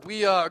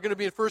We are going to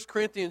be in 1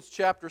 Corinthians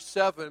chapter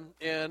 7,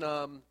 and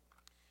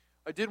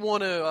I did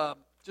want to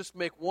just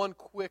make one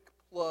quick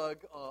plug.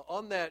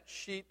 On that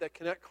sheet, that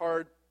Connect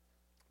card,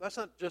 that's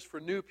not just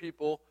for new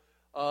people.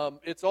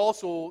 It's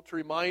also to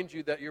remind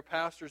you that your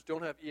pastors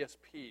don't have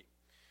ESP.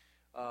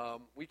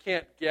 We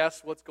can't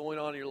guess what's going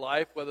on in your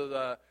life,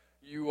 whether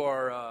you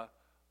are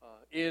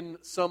in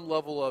some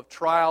level of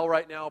trial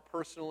right now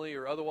personally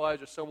or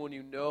otherwise, or someone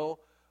you know.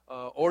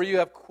 Or you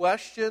have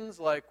questions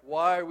like,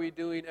 why are we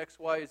doing X,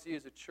 Y, Z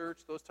as a church,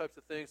 those types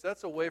of things.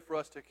 That's a way for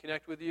us to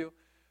connect with you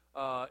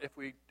if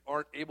we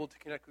aren't able to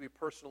connect with you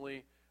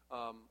personally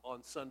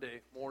on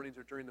Sunday mornings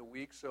or during the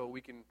week. So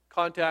we can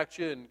contact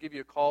you and give you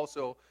a call.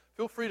 So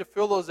feel free to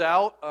fill those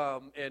out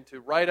and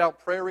to write out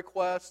prayer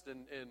requests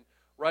and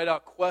write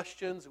out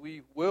questions.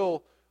 We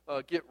will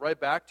get right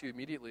back to you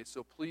immediately.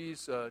 So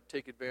please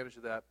take advantage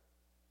of that.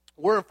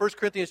 We're in 1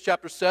 Corinthians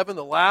chapter 7,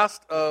 the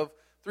last of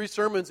 3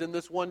 sermons in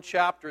this one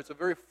chapter. It's a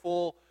very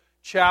full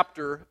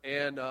chapter,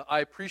 and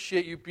I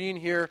appreciate you being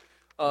here.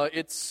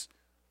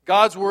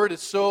 God's Word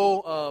is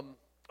so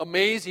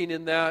amazing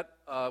in that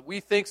we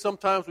think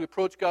sometimes we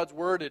approach God's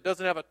Word, it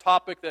doesn't have a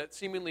topic that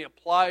seemingly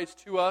applies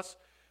to us,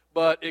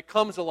 but it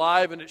comes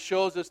alive and it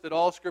shows us that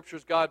all Scripture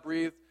is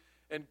God-breathed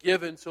and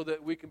given so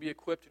that we can be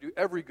equipped to do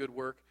every good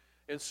work.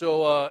 And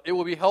so it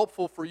will be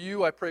helpful for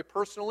you, I pray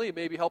personally. It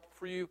may be helpful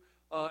for you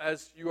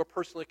as you are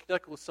personally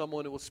connected with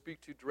someone it will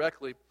speak to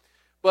directly.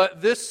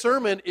 But this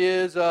sermon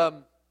is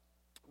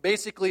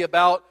basically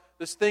about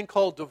this thing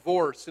called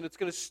divorce. And it's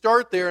going to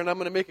start there, and I'm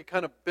going to make it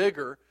kind of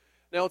bigger.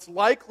 Now, it's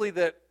likely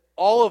that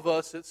all of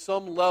us at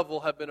some level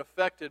have been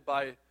affected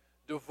by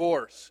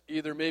divorce.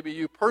 Either maybe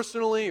you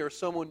personally or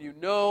someone you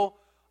know.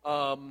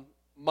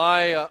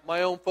 My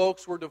own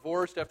folks were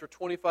divorced after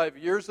 25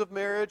 years of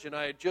marriage, and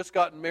I had just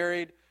gotten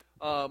married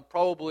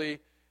probably,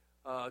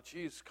 a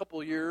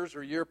couple of years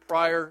or a year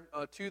prior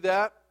to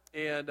that.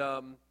 And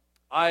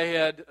I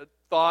had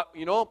thought,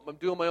 I'm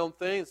doing my own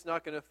thing. It's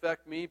not going to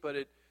affect me, but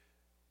it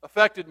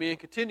affected me and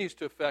continues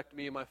to affect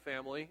me and my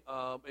family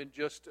in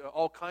just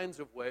all kinds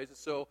of ways. And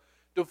so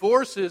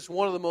divorce is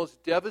one of the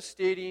most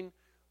devastating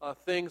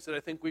things that I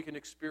think we can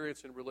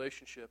experience in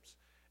relationships.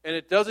 And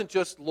it doesn't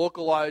just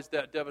localize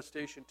that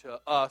devastation to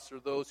us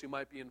or those who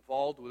might be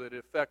involved with it.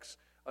 It affects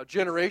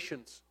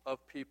generations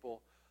of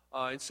people.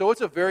 And so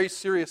it's a very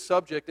serious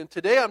subject. And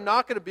today I'm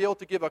not going to be able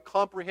to give a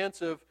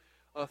comprehensive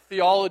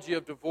theology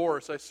of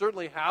divorce. I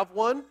certainly have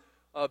one.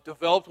 I've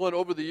developed one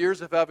over the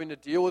years of having to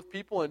deal with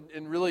people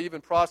and really even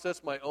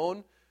process my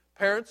own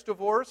parents'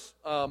 divorce.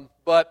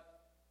 But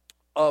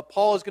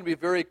Paul is going to be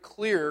very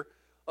clear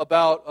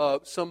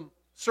about some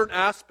certain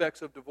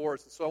aspects of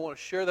divorce. And so I want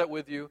to share that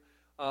with you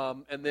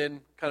and then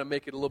kind of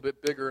make it a little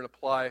bit bigger and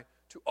apply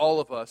to all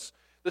of us.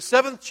 The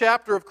 7th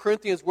chapter of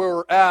Corinthians, where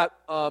we're at,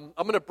 I'm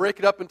going to break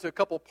it up into a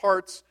couple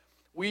parts.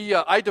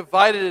 I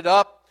divided it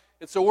up.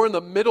 And so we're in the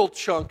middle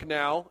chunk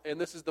now,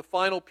 and this is the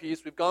final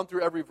piece. We've gone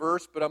through every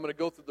verse, but I'm going to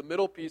go through the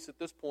middle piece at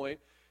this point.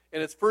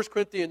 And it's 1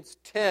 Corinthians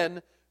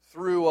 10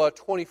 through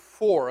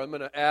 24. I'm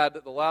going to add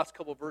the last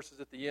couple of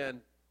verses at the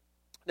end.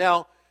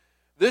 Now,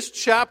 this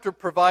chapter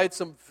provides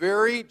some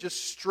very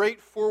just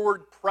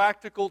straightforward,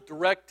 practical,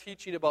 direct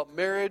teaching about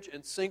marriage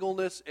and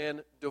singleness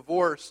and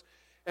divorce.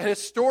 And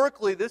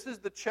historically, this is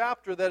the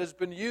chapter that has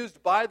been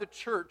used by the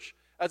church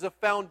as a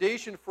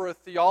foundation for a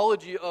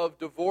theology of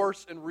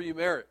divorce and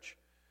remarriage.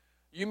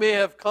 You may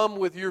have come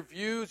with your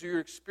views or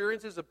your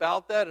experiences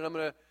about that,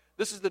 and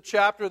this is the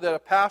chapter that a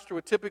pastor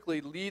would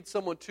typically lead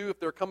someone to if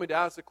they're coming to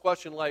ask a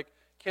question like,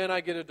 can I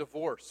get a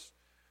divorce?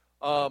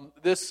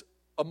 This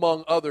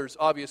among others,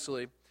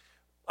 obviously.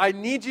 I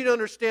need you to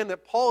understand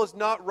that Paul is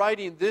not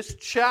writing this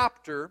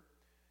chapter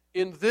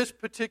in this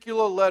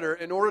particular letter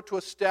in order to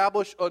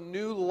establish a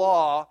new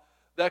law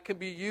that can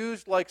be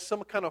used like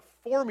some kind of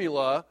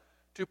formula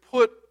to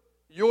put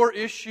your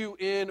issue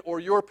in or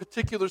your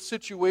particular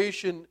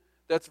situation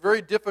that's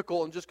very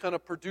difficult and just kind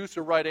of produce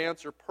a right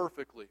answer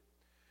perfectly.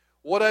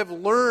 What I've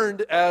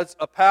learned as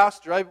a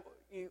pastor,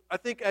 I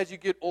think as you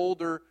get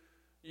older,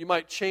 you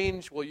might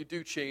change. Well, you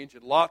do change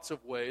in lots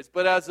of ways.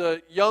 But as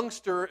a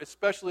youngster,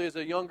 especially as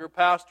a younger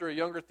pastor, a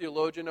younger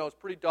theologian, I was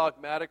pretty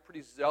dogmatic,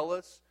 pretty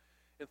zealous,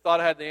 and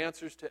thought I had the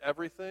answers to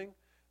everything.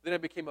 Then I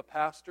became a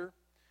pastor.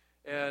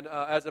 And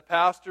as a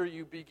pastor,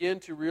 you begin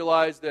to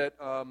realize that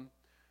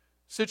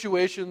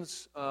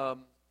situations are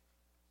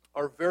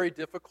very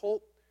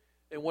difficult.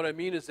 And what I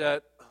mean is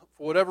that,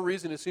 for whatever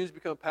reason, as soon as you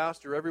become a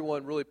pastor,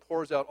 everyone really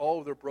pours out all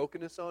of their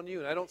brokenness on you.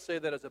 And I don't say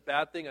that as a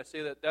bad thing. I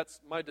say that that's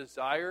my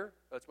desire.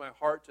 That's my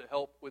heart to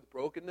help with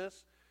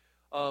brokenness.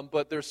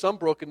 But there's some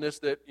brokenness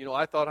that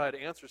I thought I had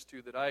answers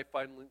to that I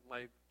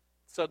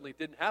suddenly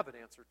didn't have an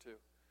answer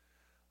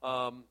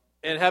to.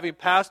 And having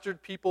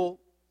pastored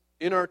people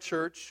in our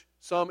church,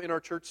 some in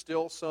our church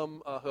still,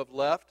 some have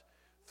left,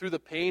 through the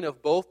pain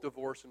of both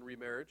divorce and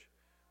remarriage,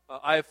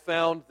 I have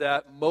found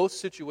that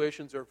most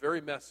situations are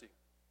very messy.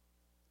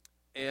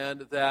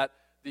 And that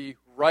the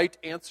right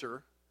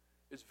answer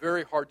is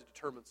very hard to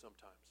determine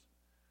sometimes.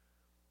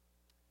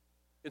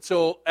 And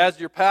so, as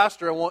your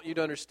pastor, I want you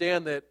to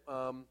understand that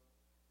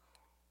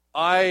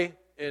I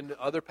and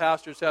other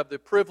pastors have the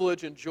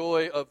privilege and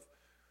joy of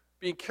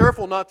being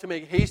careful not to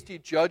make hasty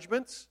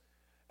judgments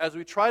as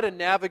we try to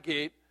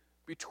navigate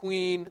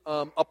between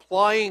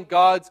applying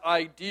God's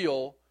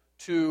ideal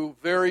to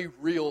very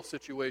real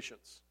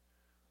situations.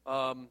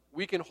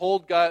 We can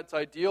hold God's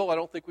ideal. I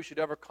don't think we should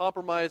ever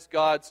compromise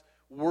God's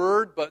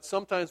word, but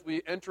sometimes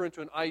we enter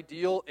into an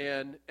ideal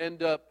and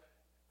end up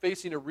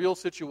facing a real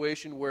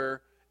situation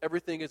where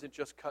everything isn't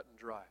just cut and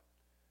dry.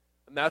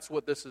 And that's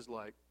what this is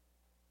like.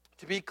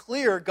 To be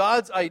clear,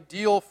 God's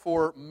ideal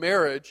for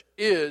marriage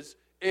is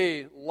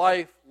a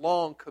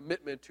lifelong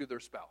commitment to their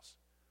spouse.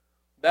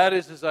 That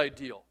is His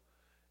ideal.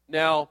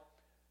 Now,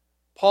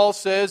 Paul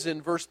says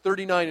in verse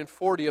 39 and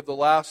 40 of the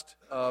last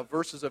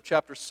verses of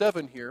chapter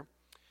 7 here,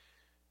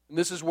 and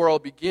this is where I'll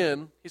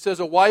begin. He says,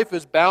 a wife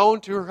is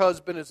bound to her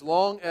husband as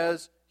long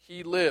as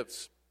he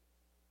lives.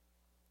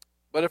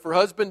 But if her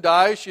husband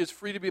dies, she is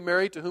free to be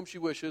married to whom she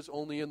wishes,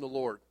 only in the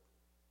Lord.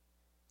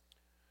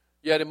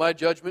 Yet in my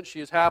judgment, she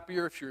is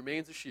happier if she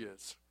remains as she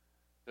is.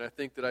 And I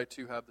think that I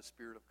too have the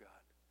Spirit of God.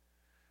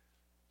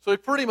 So he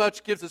pretty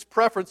much gives his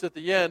preference at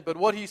the end, but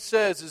what he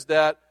says is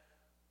that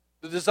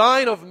the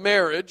design of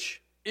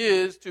marriage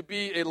is to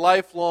be a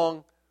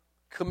lifelong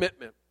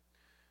commitment.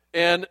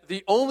 And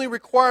the only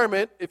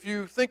requirement, if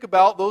you think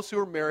about those who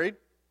are married,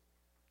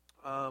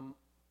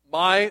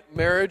 my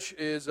marriage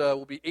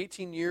will be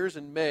 18 years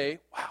in May.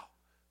 Wow,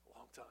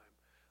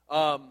 a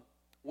long time.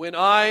 When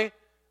I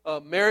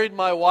married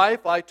my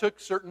wife, I took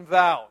certain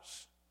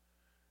vows.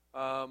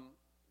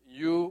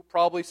 You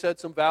probably said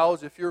some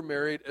vows if you're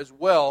married as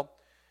well.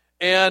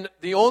 And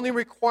the only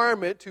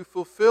requirement to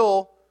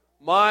fulfill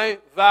my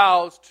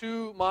vows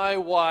to my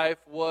wife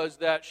was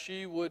that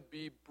she would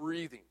be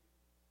breathing.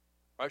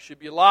 Right? She'd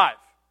be alive.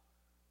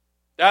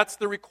 That's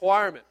the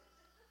requirement.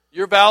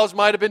 Your vows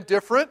might have been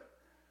different,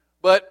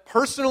 but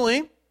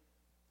personally,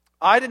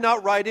 I did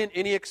not write in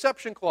any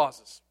exception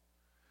clauses.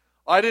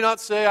 I did not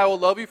say, I will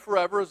love you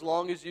forever as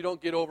long as you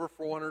don't get over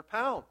 400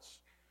 pounds.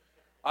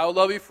 I will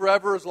love you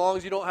forever as long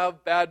as you don't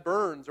have bad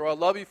burns. Or I'll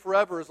love you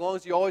forever as long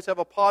as you always have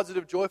a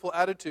positive, joyful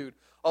attitude.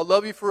 I'll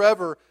love you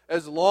forever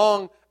as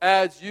long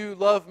as you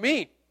love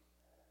me.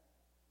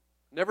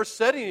 Never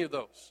said any of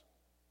those.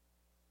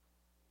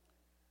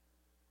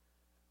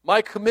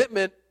 My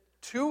commitment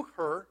to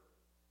her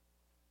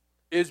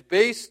is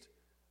based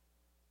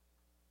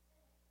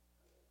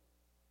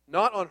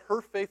not on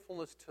her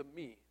faithfulness to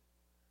me,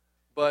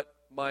 but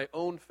my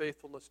own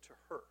faithfulness to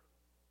her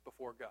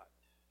before God.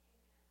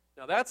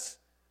 Now that's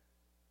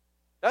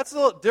a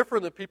little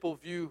different than people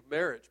view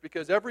marriage,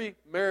 because every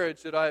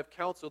marriage that I have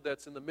counseled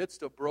that's in the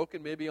midst of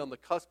broken, maybe on the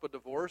cusp of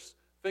divorce,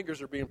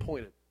 fingers are being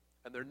pointed,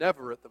 and they're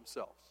never at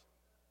themselves.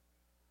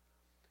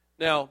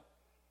 Now,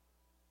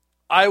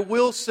 I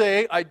will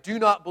say I do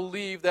not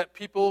believe that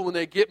people, when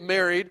they get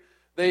married,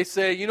 they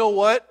say, you know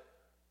what,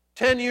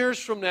 10 years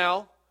from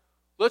now,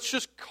 let's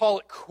just call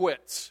it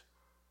quits.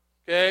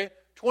 Okay?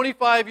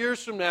 25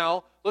 years from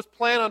now, let's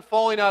plan on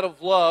falling out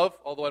of love,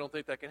 although I don't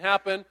think that can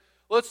happen.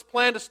 Let's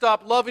plan to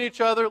stop loving each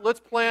other. Let's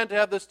plan to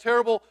have this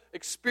terrible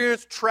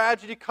experience,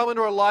 tragedy come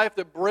into our life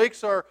that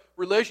breaks our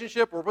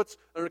relationship or puts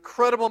an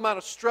incredible amount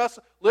of stress.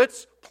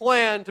 Let's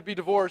plan to be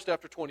divorced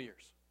after 20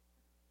 years.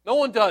 No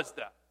one does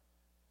that.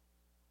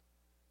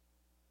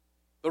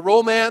 The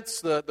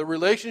romance, the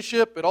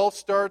relationship, it all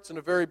starts in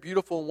a very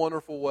beautiful and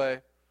wonderful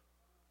way.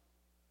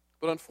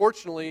 But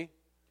unfortunately,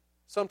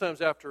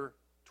 sometimes after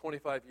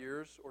 25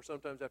 years or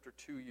sometimes after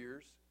 2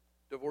 years,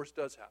 divorce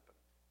does happen.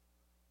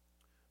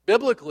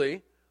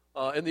 Biblically,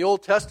 in the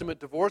Old Testament,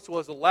 divorce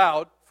was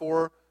allowed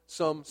for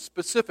some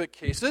specific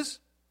cases.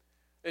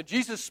 And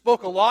Jesus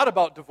spoke a lot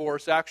about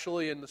divorce,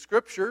 actually, in the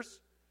Scriptures.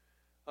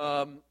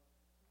 And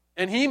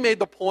he made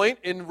the point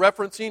in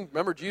referencing,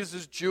 remember,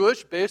 Jesus is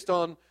Jewish, based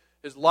on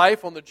his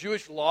life on the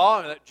Jewish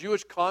law and that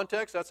Jewish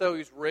context. That's how he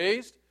was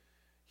raised.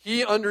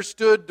 He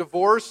understood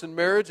divorce and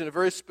marriage in a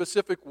very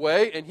specific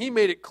way, and he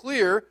made it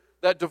clear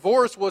that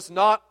divorce was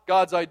not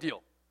God's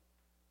ideal.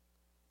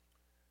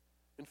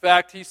 In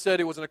fact, he said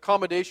it was an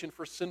accommodation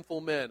for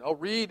sinful men. I'll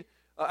read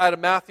out of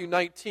Matthew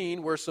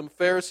 19, where some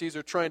Pharisees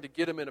are trying to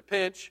get him in a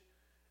pinch,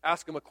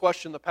 ask him a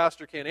question the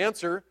pastor can't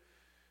answer.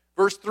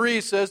 Verse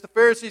 3 says, the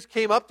Pharisees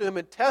came up to him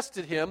and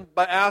tested him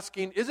by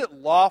asking, is it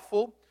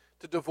lawful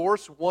to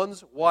divorce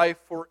one's wife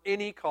for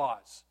any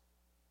cause?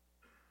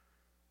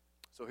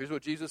 So here's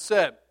what Jesus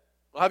said.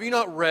 Well, have you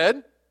not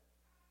read?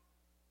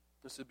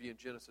 This would be in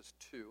Genesis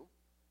 2.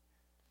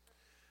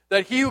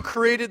 That he who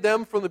created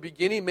them from the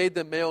beginning made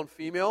them male and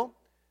female,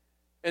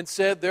 and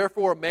said,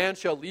 therefore a man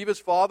shall leave his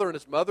father and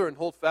his mother and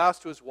hold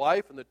fast to his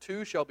wife, and the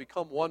two shall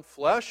become one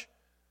flesh.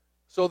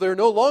 So they're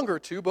no longer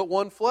two, but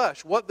one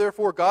flesh. What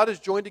therefore God has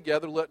joined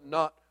together, let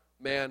not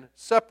man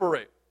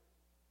separate.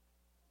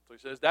 So he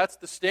says, that's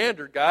the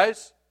standard,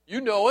 guys. You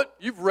know it.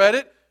 You've read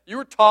it. You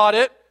were taught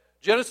it.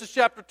 Genesis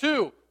chapter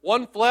 2,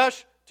 one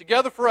flesh,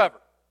 together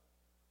forever.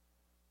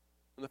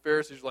 And the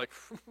Pharisees are like,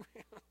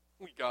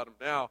 we got him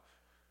now.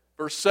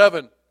 Verse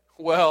 7,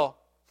 well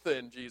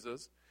then,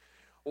 Jesus,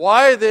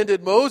 Why then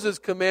did Moses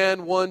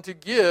command one to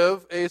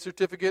give a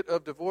certificate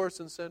of divorce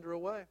and send her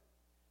away?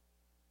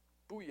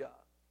 Booyah.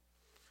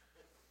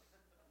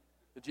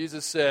 And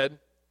Jesus said,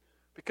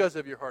 because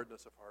of your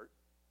hardness of heart.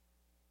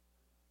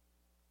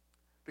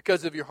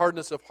 Because of your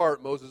hardness of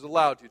heart, Moses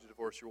allowed you to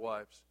divorce your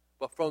wives.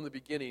 But from the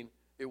beginning,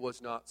 it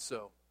was not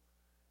so.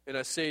 And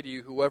I say to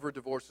you, whoever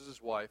divorces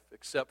his wife,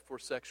 except for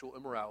sexual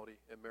immorality,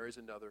 and marries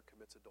another,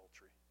 commits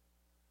adultery.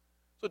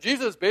 So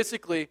Jesus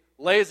basically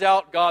lays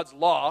out God's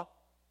law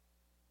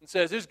and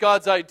says, here's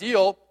God's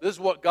ideal. This is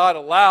what God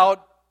allowed.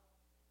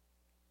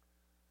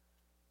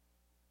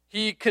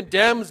 He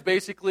condemns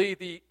basically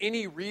the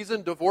any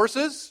reason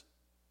divorces.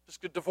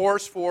 Just a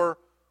divorce for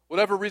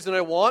whatever reason I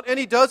want. And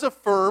he does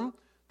affirm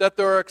that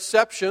there are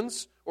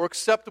exceptions or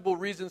acceptable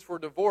reasons for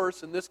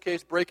divorce, in this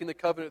case, breaking the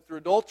covenant through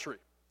adultery.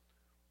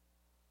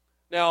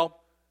 Now,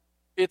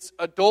 it's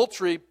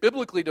adultery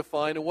biblically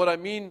defined, and what I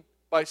mean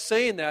by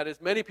saying that is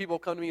many people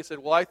come to me and say,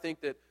 well, I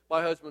think that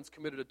my husband's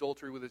committed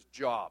adultery with his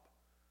job.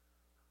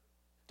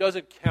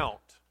 Doesn't count,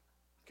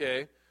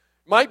 okay?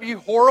 Might be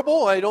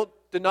horrible, I don't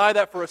deny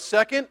that for a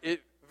second.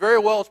 It very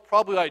well is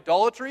probably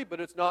idolatry, but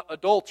it's not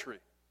adultery.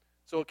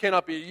 So it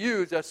cannot be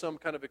used as some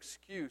kind of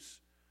excuse.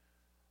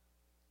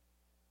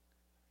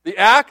 The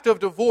act of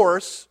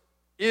divorce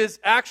is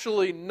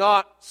actually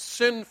not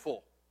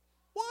sinful.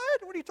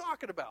 What? What are you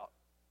talking about?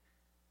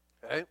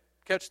 Okay,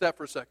 catch that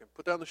for a second.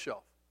 Put that on the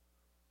shelf.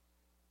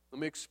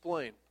 Let me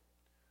explain.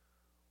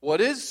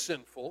 What is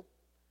sinful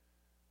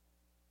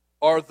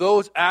are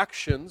those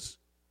actions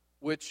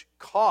which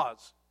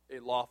cause a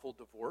lawful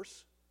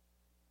divorce,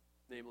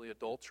 namely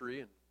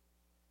adultery,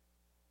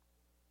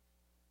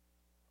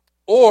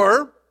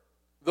 or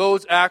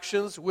those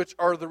actions which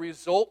are the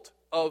result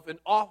of an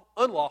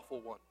unlawful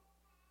one.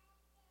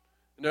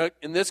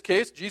 In this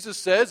case, Jesus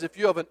says if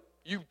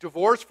you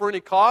divorce for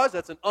any cause,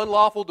 that's an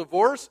unlawful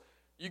divorce.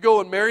 You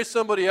go and marry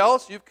somebody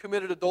else, you've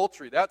committed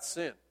adultery. That's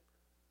sin.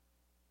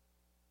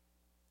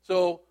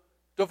 So,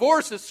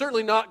 divorce is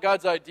certainly not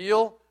God's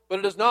ideal, but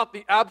it is not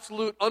the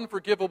absolute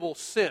unforgivable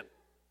sin.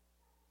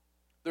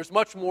 There's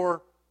much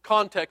more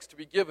context to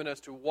be given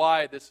as to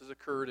why this has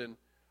occurred and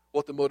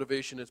what the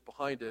motivation is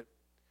behind it.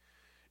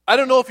 I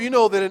don't know if you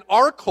know that in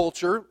our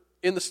culture,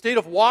 in the state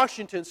of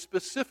Washington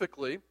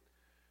specifically,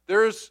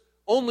 there's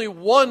only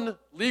one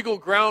legal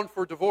ground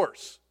for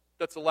divorce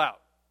that's allowed.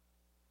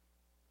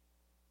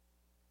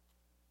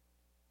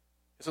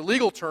 It's a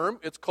legal term.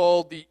 It's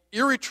called the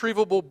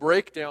irretrievable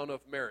breakdown of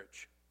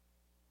marriage.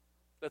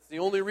 That's the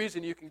only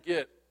reason you can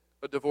get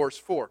a divorce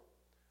for,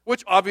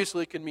 which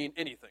obviously can mean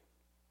anything.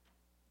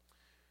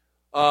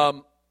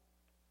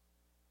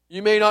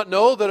 You may not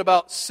know that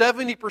about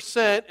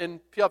 70%, and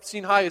I've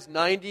seen high as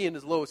 90 and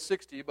as low as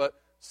 60, but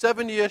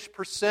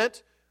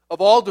 70-ish%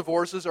 of all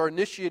divorces are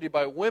initiated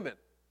by women.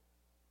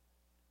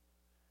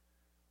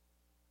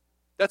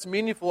 That's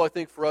meaningful, I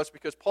think, for us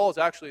because Paul is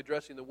actually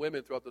addressing the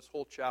women throughout this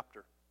whole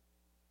chapter.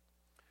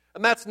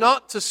 And that's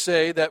not to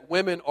say that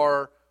women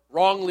are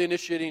wrongly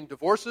initiating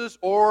divorces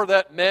or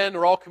that men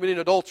are all committing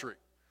adultery,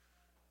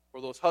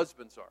 or those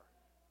husbands are.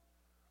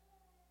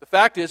 The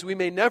fact is, we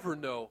may never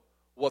know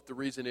what the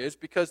reason is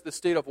because the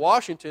state of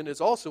Washington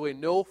is also a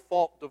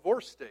no-fault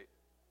divorce state.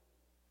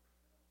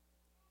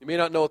 You may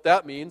not know what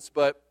that means,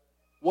 but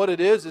what it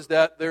is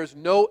that there's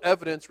no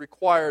evidence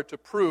required to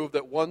prove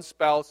that one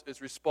spouse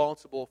is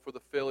responsible for the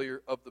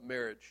failure of the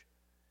marriage,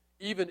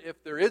 even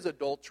if there is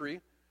adultery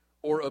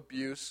or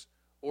abuse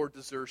or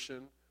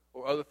desertion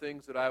or other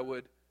things that I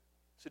would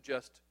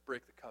suggest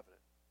break the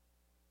covenant.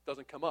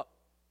 Doesn't come up.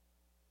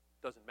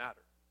 Doesn't matter.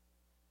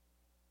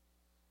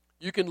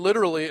 You can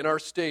literally, in our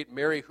state,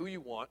 marry who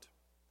you want,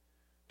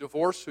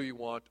 divorce who you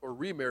want, or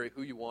remarry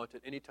who you want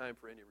at any time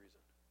for any reason.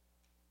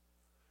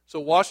 So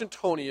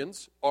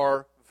Washingtonians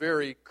are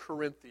very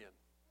Corinthian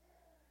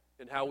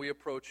in how we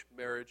approach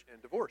marriage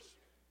and divorce.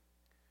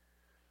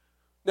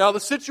 Now, the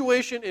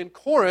situation in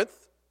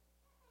Corinth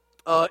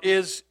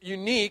is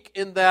unique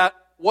in that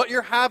what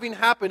you're having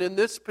happen in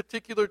this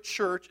particular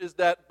church is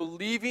that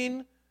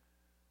believing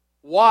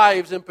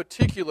wives in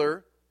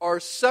particular are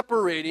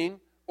separating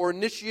or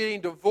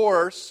initiating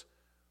divorce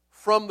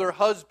from their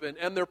husband,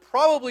 and they're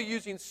probably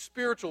using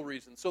spiritual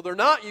reasons. So they're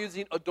not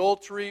using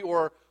adultery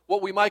or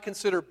what we might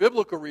consider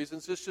biblical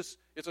reasons.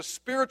 It's a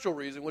spiritual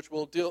reason, which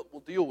we'll deal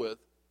with.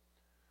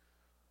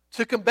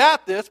 To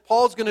combat this,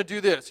 Paul's going to do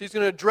this. He's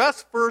going to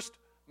address first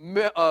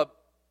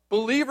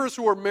believers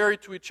who are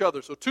married to each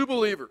other. So two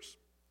believers.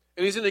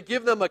 And he's going to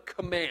give them a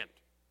command.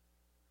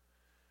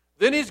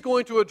 Then he's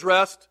going to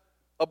address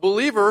a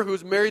believer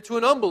who's married to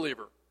an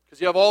unbeliever,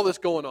 because you have all this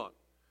going on.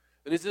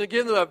 And he's going to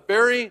give them a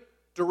very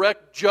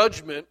direct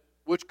judgment,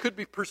 which could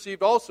be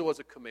perceived also as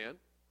a command.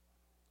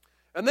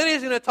 And then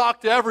he's going to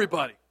talk to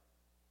everybody,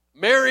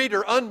 married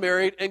or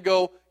unmarried, and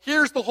go,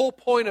 here's the whole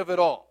point of it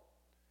all.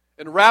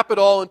 And wrap it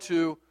all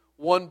into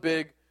one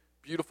big,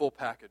 beautiful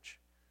package.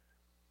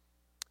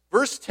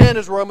 Verse 10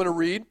 is where I'm going to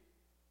read.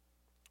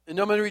 And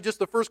I'm going to read just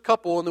the first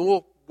couple, and then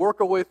we'll work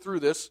our way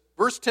through this.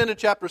 Verse 10 in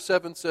chapter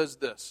 7 says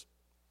this: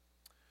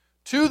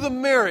 To the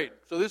married,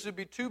 so this would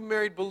be two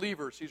married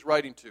believers he's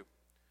writing to.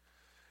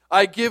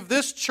 I give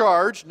this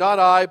charge, not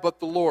I, but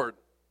the Lord.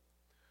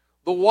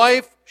 The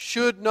wife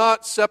should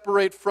not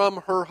separate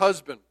from her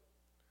husband.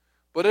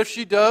 But if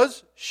she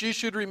does, she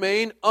should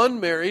remain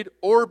unmarried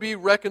or be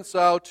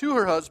reconciled to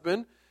her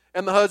husband,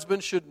 and the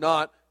husband should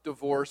not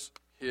divorce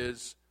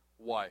his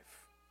wife.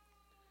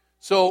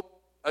 So,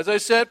 as I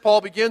said,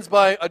 Paul begins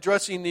by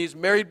addressing these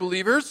married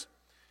believers.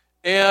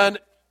 And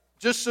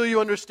just so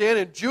you understand,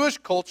 in Jewish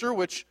culture,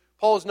 which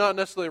Paul is not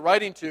necessarily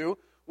writing to,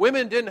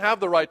 women didn't have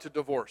the right to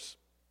divorce.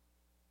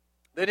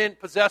 They didn't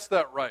possess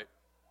that right.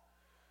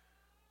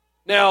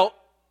 Now,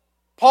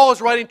 Paul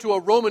is writing to a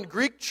Roman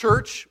Greek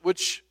church,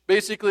 which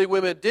basically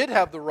women did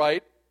have the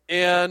right,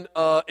 and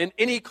an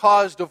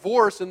any-cause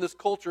divorce in this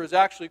culture is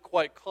actually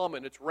quite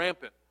common. It's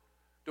rampant.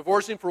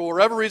 Divorcing for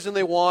whatever reason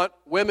they want,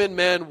 women,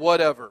 men,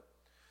 whatever.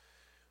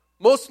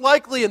 Most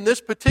likely in this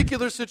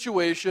particular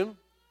situation,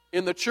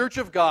 in the church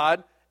of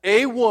God,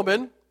 a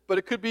woman, but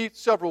it could be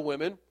several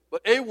women,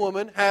 but a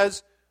woman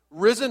has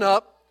risen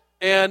up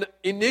and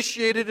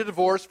initiated a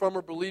divorce from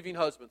her believing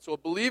husband. So a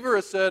believer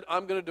has said,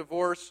 I'm going to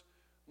divorce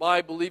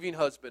my believing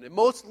husband. And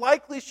most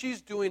likely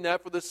she's doing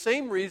that for the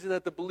same reason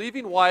that the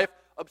believing wife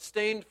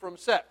abstained from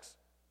sex.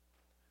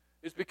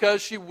 It's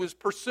because she was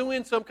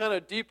pursuing some kind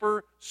of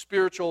deeper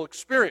spiritual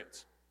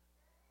experience.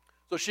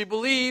 So she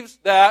believes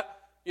that,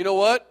 you know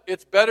what,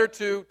 it's better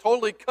to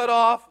totally cut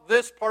off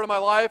this part of my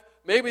life.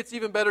 Maybe it's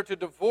even better to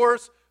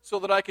divorce so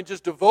that I can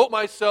just devote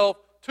myself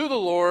to the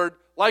Lord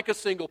like a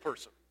single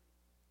person.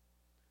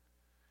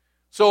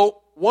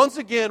 So, once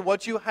again,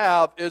 what you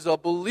have is a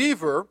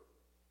believer,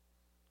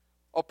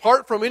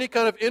 apart from any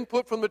kind of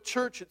input from the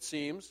church, it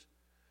seems,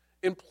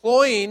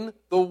 employing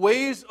the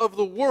ways of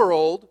the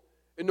world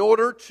in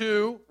order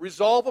to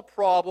resolve a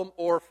problem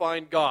or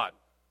find God.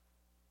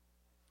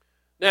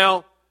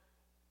 Now,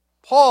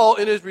 Paul,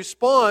 in his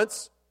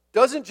response,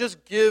 doesn't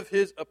just give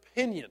his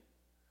opinion.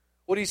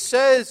 What he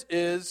says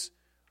is,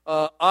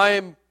 I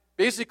am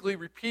basically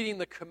repeating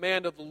the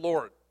command of the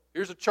Lord.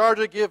 Here's a charge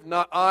I give,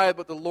 not I,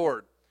 but the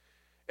Lord.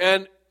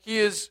 And he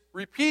is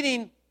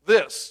repeating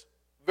this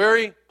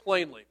very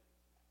plainly.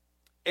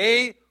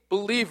 A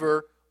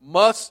believer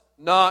must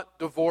not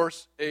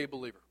divorce a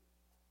believer.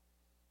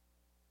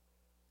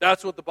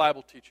 That's what the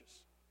Bible teaches.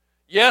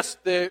 Yes,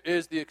 there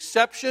is the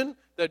exception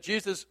that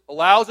Jesus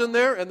allows in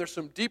there, and there's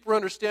some deeper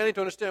understanding to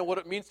understand what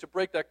it means to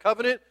break that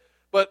covenant.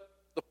 But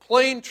the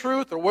plain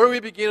truth, or where we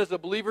begin as a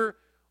believer,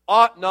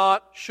 ought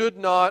not, should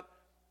not,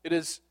 it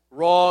is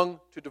wrong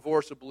to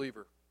divorce a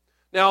believer.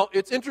 Now,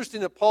 it's interesting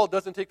that Paul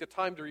doesn't take the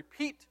time to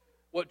repeat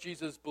what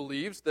Jesus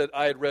believes that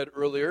I had read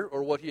earlier,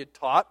 or what he had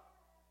taught.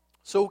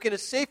 So we can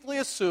safely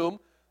assume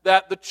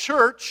that the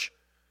church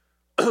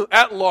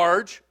at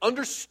large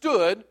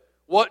understood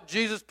what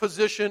Jesus'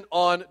 position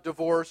on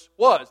divorce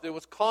was. It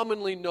was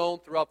commonly known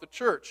throughout the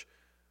church.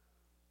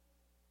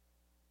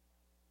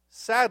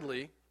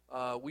 Sadly,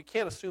 we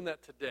can't assume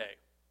that today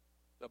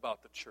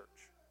about the church.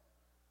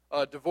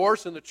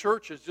 Divorce in the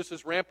church is just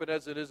as rampant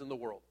as it is in the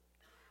world.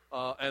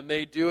 And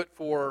they do it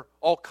for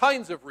all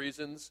kinds of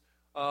reasons,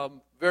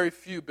 very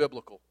few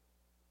biblical.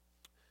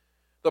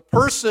 The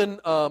person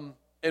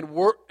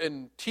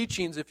and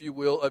teachings, if you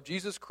will, of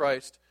Jesus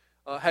Christ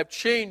have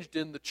changed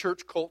in the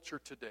church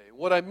culture today.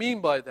 What I mean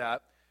by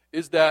that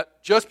is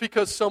that just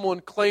because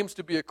someone claims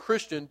to be a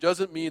Christian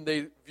doesn't mean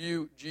they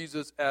view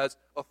Jesus as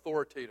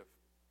authoritative.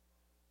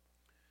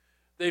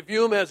 They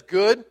view him as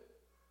good.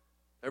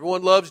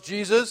 Everyone loves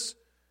Jesus.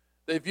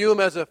 They view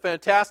him as a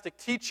fantastic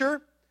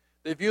teacher.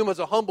 They view him as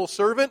a humble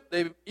servant.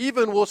 They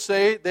even will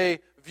say they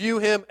view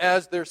him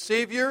as their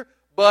Savior,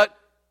 but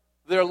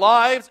their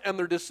lives and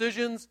their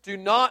decisions do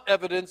not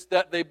evidence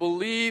that they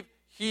believe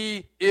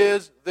he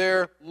is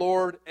their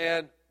Lord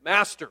and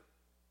Master.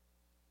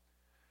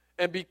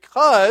 And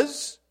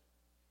because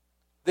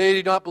they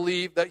do not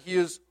believe that he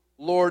is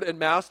Lord and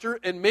Master,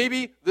 and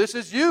maybe this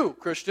is you,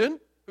 Christian,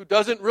 who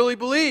doesn't really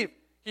believe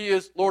he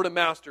is Lord and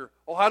Master.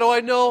 Well, how do I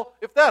know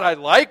if that? I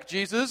like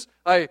Jesus.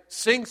 I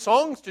sing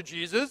songs to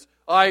Jesus.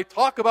 I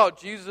talk about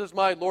Jesus as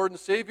my Lord and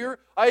Savior.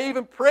 I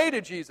even pray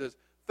to Jesus.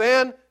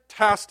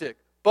 Fantastic.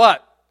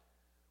 But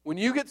when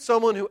you get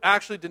someone who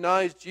actually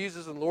denies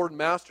Jesus and Lord and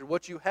Master,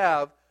 what you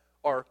have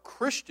are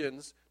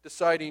Christians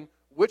deciding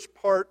which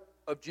part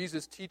of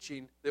Jesus'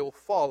 teaching they will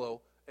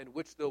follow and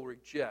which they'll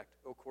reject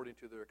according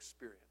to their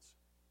experience.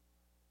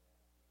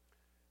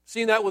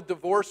 Seen that with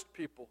divorced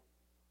people,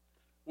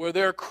 where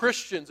they're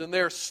Christians and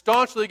they're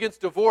staunchly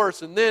against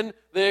divorce, and then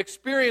they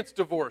experience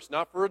divorce,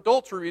 not for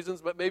adultery reasons,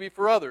 but maybe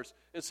for others.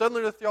 And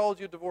suddenly the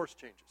theology of divorce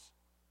changes.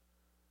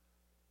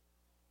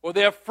 Or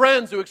they have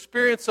friends who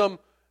experience some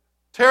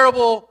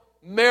terrible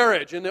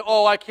marriage, and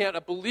I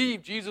can't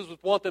believe Jesus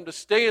would want them to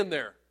stay in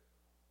there.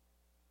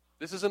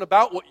 This isn't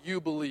about what you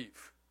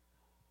believe.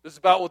 This is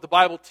about what the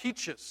Bible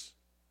teaches.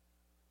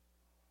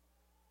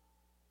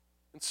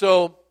 And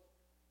so,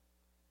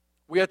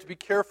 we have to be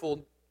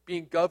careful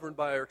being governed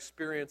by our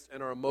experience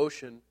and our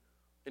emotion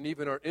and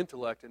even our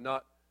intellect and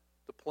not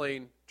the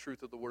plain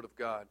truth of the Word of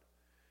God.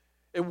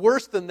 And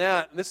worse than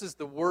that, and this is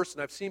the worst,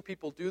 and I've seen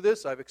people do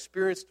this, I've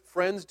experienced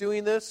friends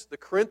doing this, the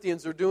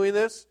Corinthians are doing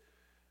this,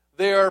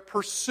 they are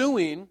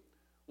pursuing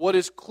what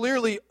is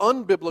clearly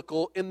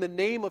unbiblical in the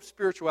name of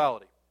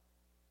spirituality.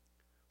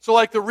 So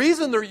like the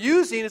reason they're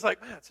using is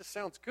like, man, it just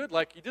sounds good.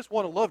 Like you just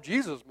want to love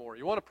Jesus more.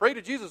 You want to pray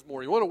to Jesus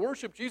more. You want to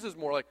worship Jesus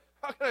more. Like,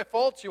 how can I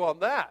fault you on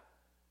that?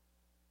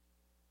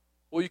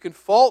 Well, you can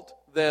fault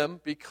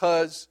them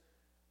because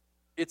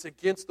it's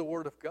against the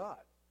Word of God.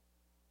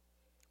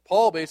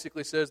 Paul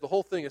basically says the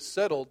whole thing is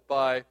settled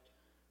by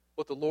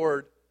what the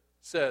Lord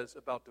says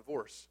about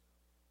divorce.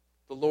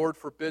 The Lord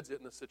forbids it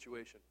in this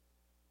situation.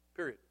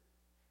 Period.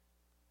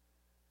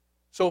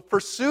 So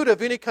pursuit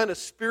of any kind of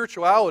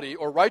spirituality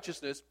or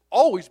righteousness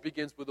always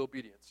begins with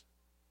obedience.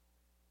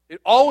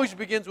 It always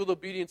begins with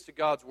obedience to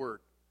God's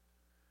Word.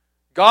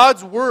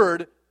 God's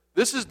Word,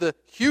 this is the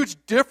huge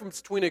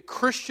difference between a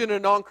Christian and a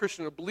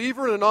non-Christian, a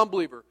believer and a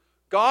non-believer.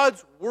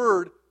 God's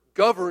Word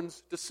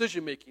governs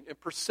decision-making and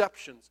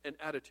perceptions and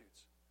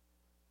attitudes.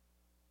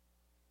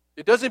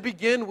 It doesn't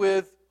begin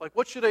with, like,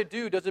 what should I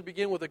do? It doesn't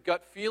begin with a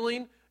gut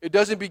feeling. It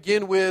doesn't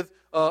begin with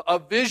a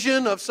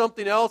vision of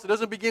something else. It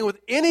doesn't begin with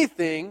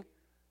anything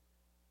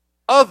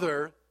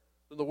other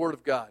than the Word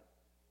of God.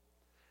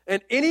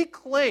 And any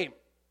claim,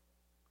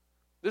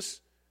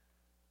 this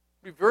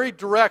will be very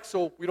direct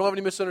so we don't have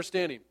any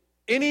misunderstanding.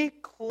 Any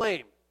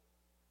claim,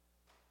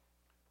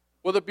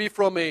 whether it be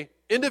from an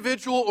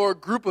individual or a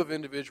group of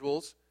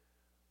individuals,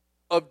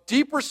 of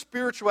deeper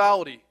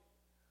spirituality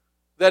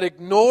that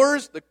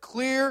ignores the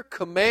clear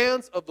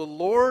commands of the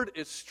Lord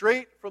is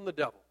straight from the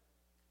devil.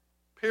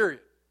 Period.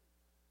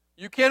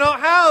 You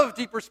cannot have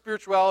deeper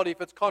spirituality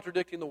if it's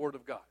contradicting the Word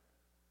of God.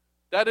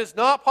 That is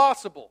not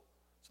possible.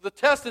 So the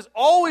test is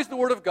always the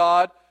Word of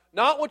God,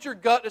 not what your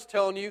gut is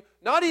telling you,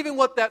 not even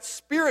what that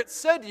Spirit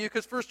said to you,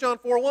 because 1 John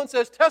 4:1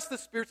 says, test the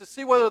spirits to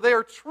see whether they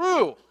are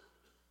true.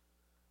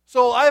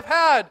 So I've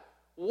had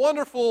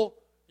wonderful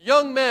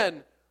young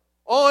men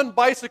on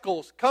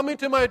bicycles coming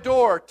to my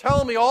door,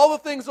 telling me all the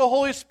things the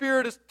Holy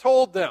Spirit has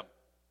told them,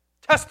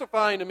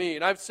 testifying to me.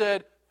 And I've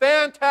said,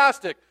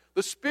 fantastic.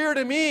 The Spirit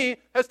in me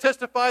has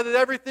testified that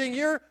everything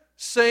you're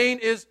saying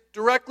is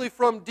directly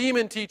from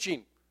demon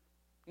teaching.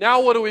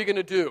 Now what are we going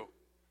to do?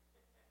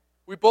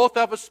 We both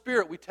have a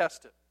spirit. We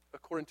test it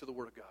according to the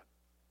Word of God.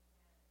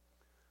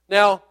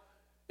 Now,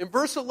 in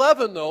verse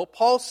 11, though,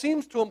 Paul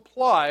seems to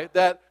imply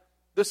that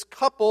this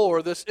couple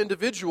or this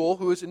individual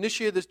who has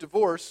initiated this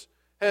divorce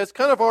has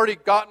kind of already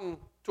gotten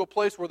to a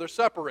place where they're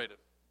separated.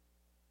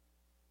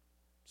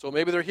 So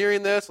maybe they're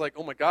hearing this, like,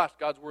 oh my gosh,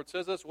 God's Word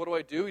says this. What do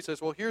I do? He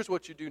says, well, here's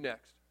what you do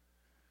next.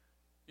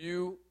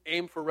 You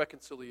aim for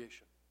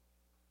reconciliation.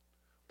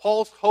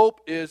 Paul's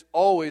hope is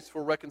always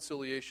for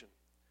reconciliation.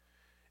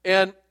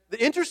 And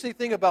the interesting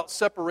thing about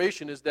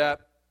separation is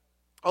that,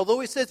 although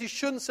he says he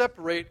shouldn't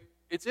separate,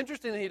 it's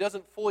interesting that he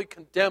doesn't fully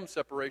condemn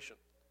separation.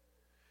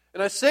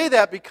 And I say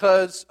that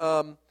because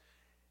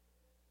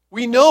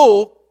we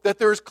know that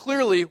there's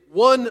clearly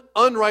one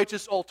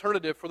unrighteous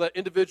alternative for that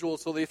individual,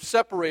 so they've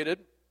separated.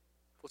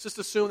 Let's just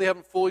assume they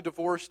haven't fully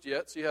divorced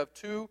yet, so you have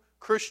two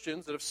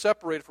Christians that have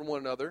separated from one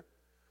another.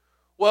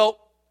 Well,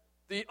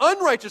 the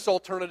unrighteous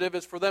alternative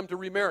is for them to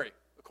remarry,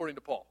 according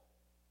to Paul.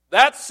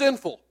 That's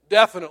sinful,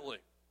 definitely.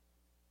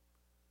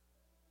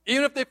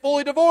 Even if they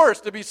fully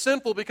divorced, to be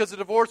sinful because the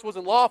divorce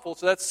wasn't lawful,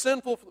 so that's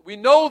sinful. We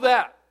know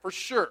that for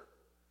sure.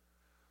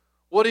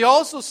 What he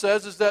also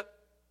says is that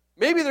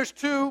maybe there's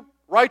two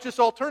righteous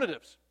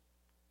alternatives.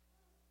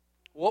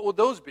 What would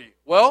those be?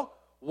 Well,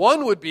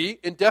 one would be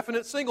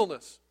indefinite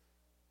singleness.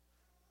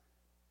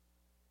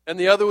 And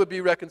the other would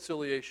be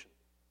reconciliation.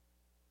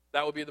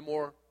 That would be the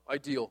more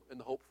ideal and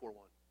the hoped for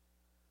one.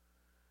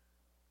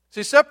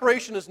 See,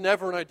 separation is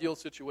never an ideal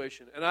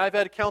situation. And I've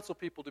had to counsel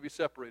people to be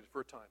separated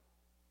for a time.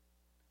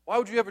 Why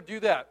would you ever do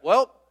that?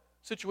 Well,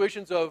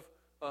 situations of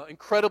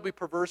incredibly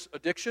perverse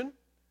addiction,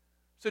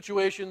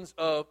 situations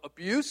of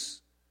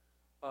abuse,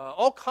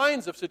 all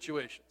kinds of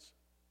situations.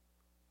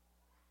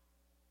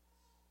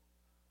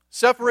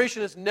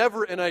 Separation is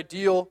never an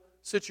ideal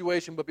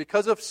situation, but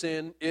because of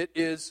sin, it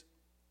is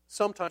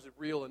sometimes a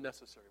real and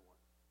necessary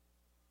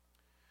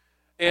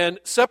one. And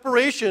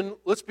separation,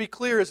 let's be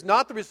clear, is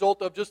not the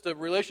result of just a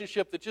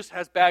relationship that just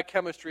has bad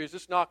chemistry. It's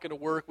just not going to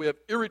work. We have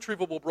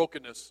irretrievable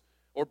brokenness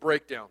or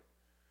breakdown.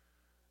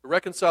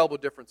 Irreconcilable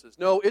differences.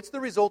 No, it's the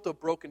result of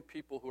broken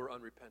people who are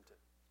unrepentant.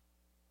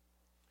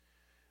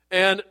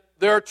 And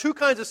there are two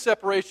kinds of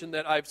separation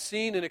that I've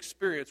seen and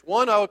experienced.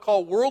 One I would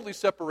call worldly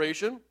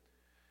separation,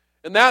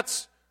 and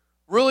that's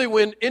really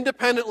when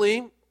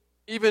independently,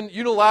 even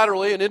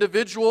unilaterally, an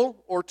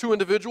individual or two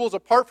individuals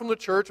apart from the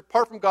church,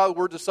 apart from God's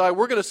Word, decide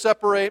we're going to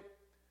separate,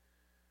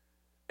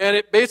 and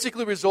it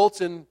basically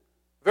results in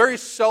very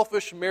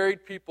selfish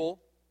married people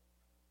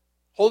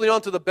holding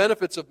on to the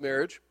benefits of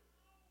marriage,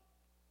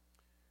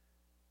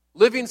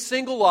 living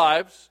single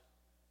lives,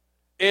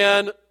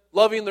 and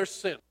loving their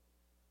sin.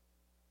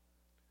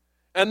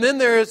 And then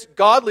there is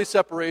godly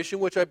separation,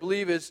 which I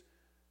believe is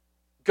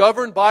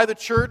governed by the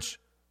church,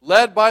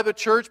 led by the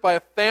church, by a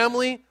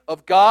family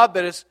of God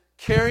that is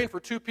caring for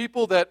two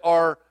people that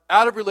are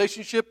out of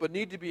relationship but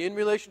need to be in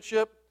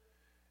relationship.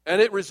 And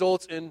it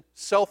results in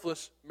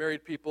selfless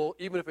married people,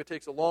 even if it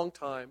takes a long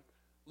time,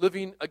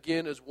 living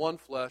again as one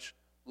flesh,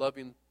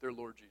 loving their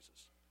Lord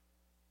Jesus.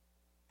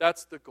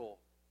 That's the goal.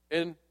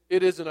 And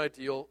it is an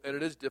ideal, and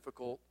it is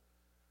difficult.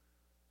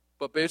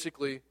 But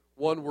basically,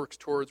 one works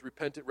towards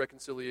repentant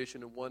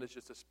reconciliation, and one is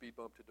just a speed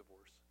bump to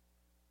divorce.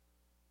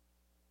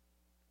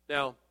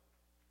 Now,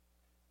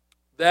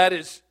 that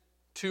is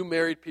two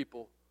married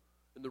people,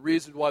 and the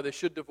reason why they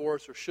should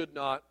divorce or should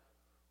not,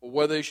 or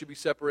whether they should be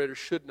separated or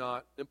should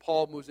not. Then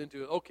Paul moves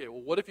into, okay,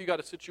 well, what if you got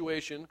a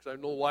situation, because I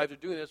know wives are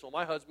doing this, well,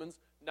 my husband's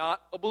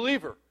not a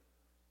believer.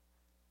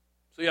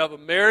 So you have a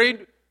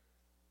married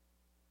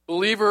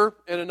believer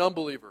and an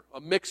unbeliever,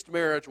 a mixed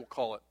marriage, we'll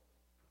call it.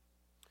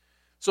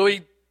 So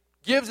he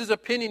gives his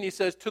opinion, he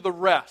says, to the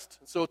rest.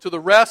 So to the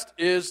rest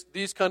is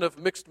these kind of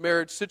mixed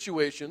marriage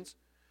situations.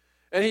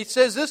 And he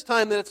says this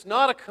time that it's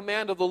not a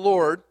command of the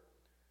Lord,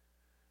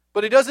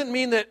 but it doesn't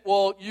mean that,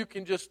 well, you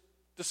can just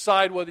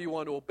decide whether you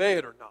want to obey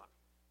it or not.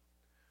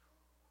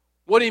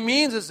 What he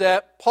means is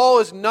that Paul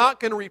is not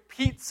going to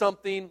repeat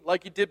something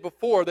like he did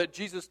before that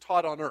Jesus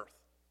taught on earth.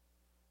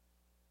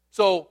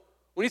 So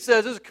when he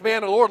says this is a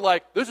command of the Lord,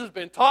 like this has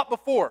been taught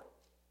before.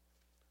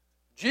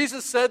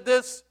 Jesus said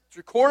this, it's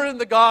recorded in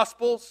the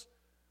Gospels,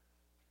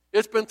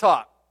 it's been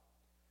taught.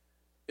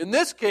 In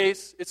this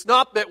case, it's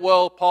not that,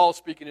 well, Paul's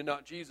speaking and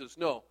not Jesus.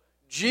 No.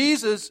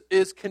 Jesus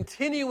is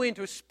continuing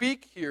to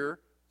speak here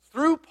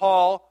through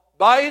Paul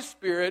by his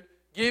Spirit,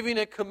 giving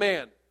a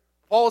command.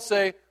 Paul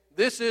say,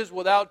 this is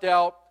without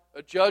doubt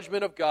a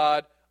judgment of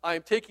God. I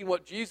am taking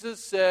what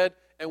Jesus said,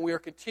 and we are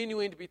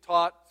continuing to be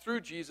taught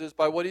through Jesus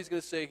by what he's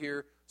going to say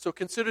here. So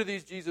consider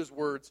these Jesus'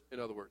 words, in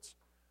other words.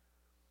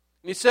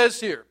 And he says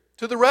here,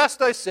 to the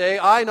rest I say,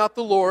 I, not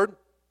the Lord,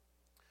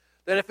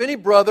 that if any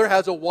brother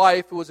has a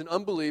wife who is an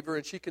unbeliever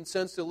and she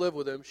consents to live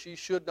with him, she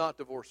should not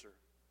divorce her.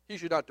 He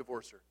should not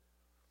divorce her.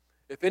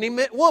 If any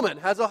woman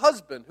has a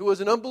husband who is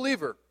an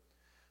unbeliever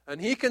and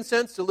he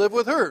consents to live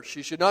with her,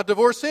 she should not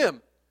divorce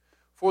him.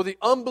 For the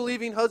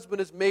unbelieving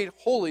husband is made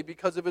holy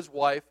because of his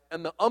wife,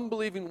 and the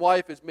unbelieving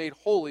wife is made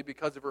holy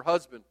because of her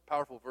husband.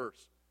 Powerful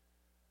verse.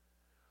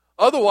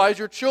 Otherwise,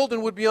 your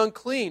children would be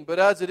unclean, but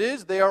as it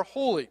is, they are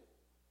holy.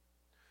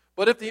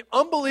 But if the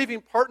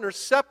unbelieving partner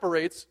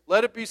separates,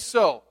 let it be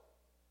so.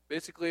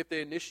 Basically, if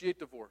they initiate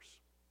divorce.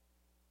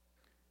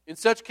 In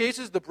such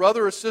cases, the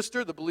brother or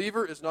sister, the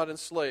believer, is not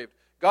enslaved.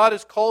 God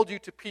has called you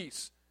to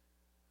peace.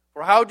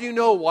 For how do you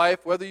know,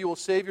 wife, whether you will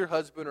save your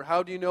husband, or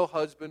how do you know,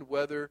 husband,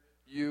 whether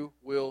you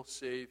will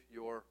save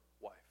your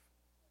wife?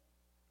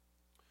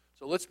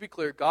 So let's be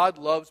clear. God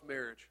loves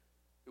marriage.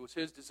 It was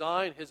his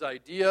design, his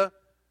idea.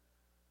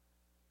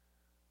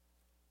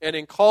 And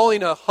in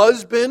calling a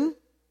husband,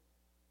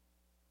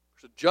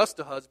 just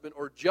a husband,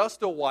 or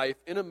just a wife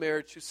in a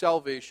marriage to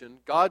salvation,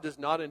 God does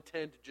not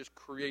intend to just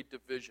create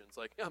divisions.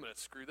 Like, I'm going to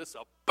screw this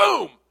up.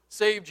 Boom!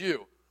 Saved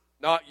you,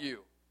 not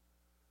you.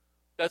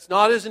 That's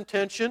not his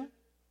intention.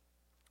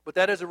 But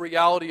that is a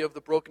reality of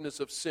the brokenness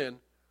of sin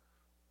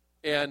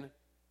and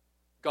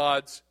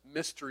God's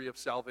mystery of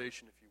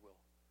salvation, if you will.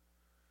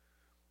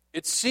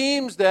 It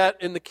seems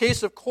that in the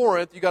case of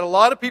Corinth, you got a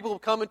lot of people who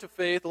come into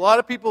faith, a lot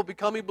of people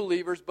becoming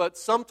believers, but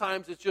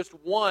sometimes it's just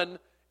one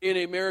in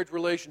a marriage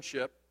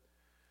relationship.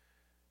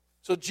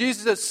 So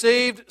Jesus has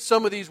saved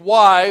some of these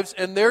wives,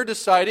 and they're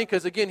deciding,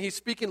 because again, he's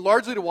speaking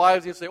largely to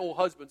wives, he'll say, oh,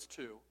 husbands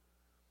too.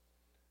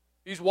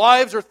 These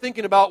wives are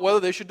thinking about whether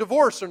they should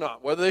divorce or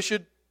not, whether they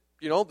should,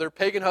 their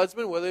pagan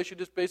husband, whether they should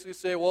just basically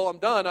say, well, I'm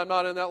done, I'm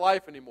not in that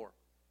life anymore.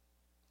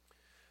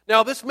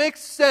 Now, this makes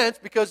sense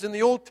because in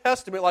the Old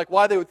Testament, like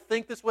why they would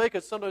think this way,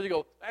 because sometimes you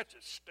go, that's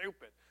just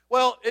stupid.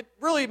 Well, it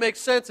really makes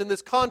sense in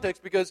this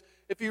context because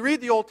if you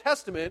read the Old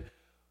Testament,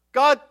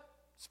 God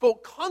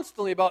spoke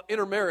constantly about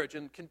intermarriage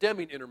and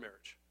condemning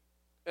intermarriage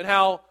and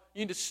how you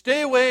need to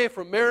stay away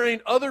from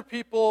marrying other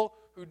people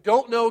who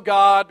don't know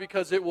God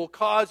because it will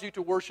cause you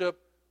to worship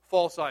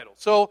false idols.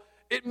 So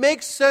it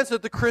makes sense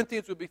that the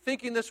Corinthians would be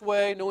thinking this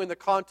way, knowing the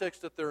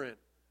context that they're in.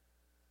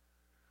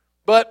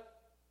 But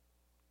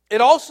it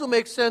also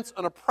makes sense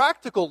on a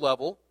practical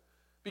level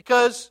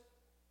because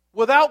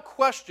without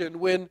question,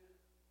 when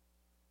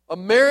a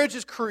marriage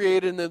is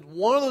created and then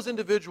one of those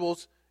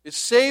individuals is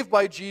saved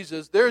by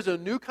Jesus, there's a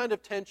new kind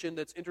of tension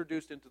that's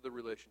introduced into the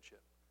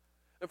relationship.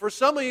 And for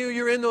some of you,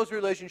 you're in those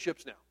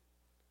relationships now.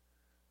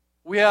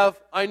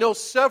 I know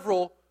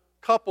several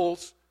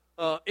couples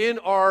in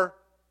our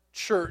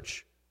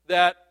church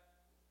that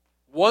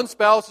one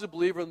spouse is a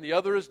believer and the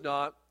other is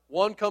not.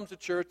 One comes to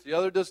church, the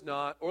other does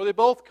not, or they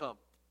both come.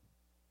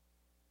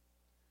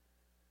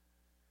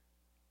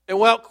 And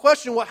without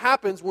question, what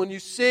happens when you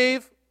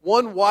save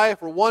one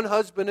wife or one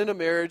husband in a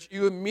marriage,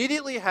 you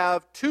immediately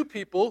have two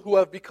people who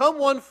have become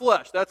one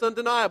flesh. That's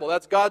undeniable.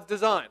 That's God's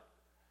design.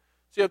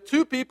 So you have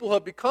two people who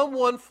have become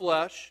one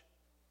flesh.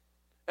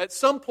 At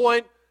some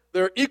point,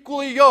 they're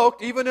equally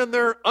yoked, even in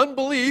their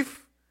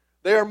unbelief.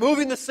 They are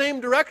moving the same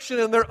direction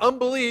in their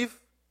unbelief.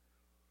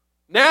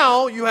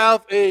 Now you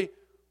have a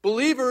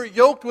believer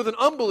yoked with an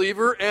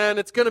unbeliever, and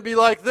it's going to be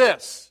like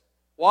this.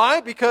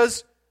 Why?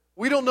 Because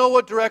We don't know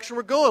what direction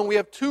we're going. We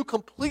have two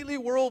completely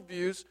different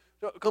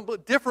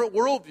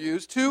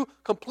worldviews, two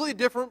completely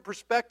different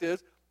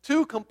perspectives,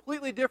 two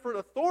completely different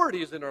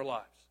authorities in our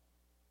lives.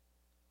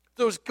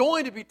 So there's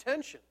going to be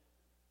tension.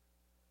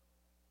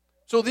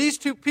 So these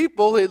two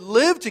people, they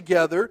live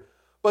together,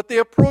 but they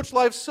approach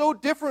life so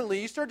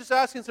differently. You start just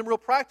asking some real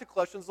practical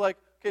questions like,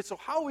 okay, so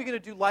how are we going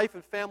to do life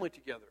and family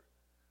together?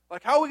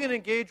 Like, how are we going to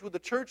engage with the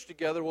church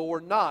together? Well, we're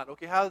not.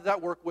 Okay, how does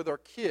that work with our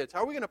kids? How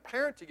are we going to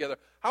parent together?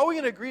 How are we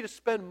going to agree to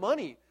spend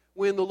money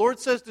when the Lord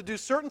says to do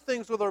certain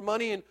things with our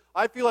money and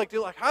I feel like,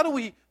 how do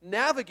we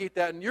navigate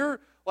that? And you're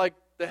like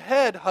the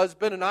head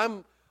husband and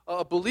I'm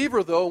a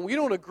believer though, and we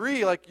don't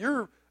agree, like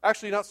you're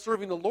actually not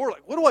serving the Lord.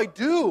 Like, what do I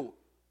do?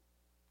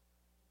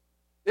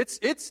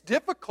 It's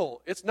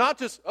difficult. It's not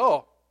just,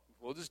 oh,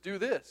 we'll just do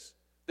this.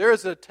 There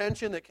is a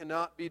tension that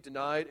cannot be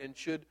denied and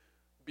should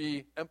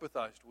be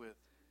empathized with.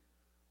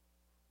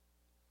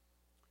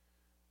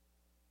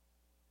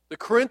 The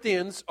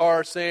Corinthians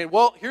are saying,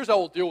 well, here's how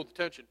we'll deal with the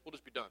tension. We'll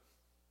just be done.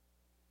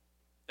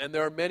 And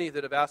there are many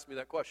that have asked me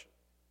that question.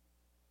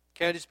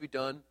 Can I just be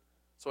done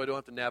so I don't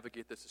have to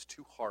navigate this? It's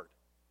too hard.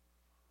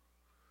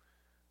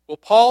 Well,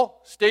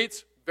 Paul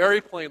states very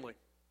plainly,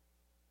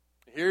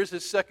 here's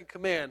his second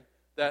command,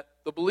 that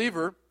the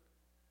believer,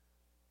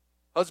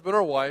 husband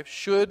or wife,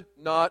 should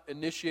not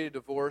initiate a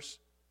divorce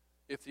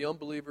if the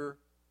unbeliever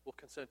will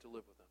consent to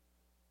live with them.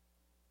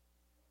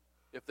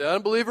 If the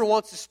unbeliever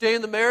wants to stay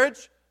in the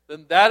marriage,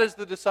 then that is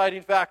the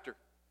deciding factor.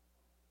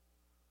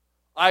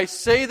 I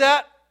say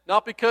that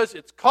not because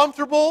it's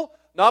comfortable,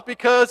 not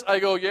because I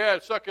go, yeah,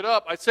 suck it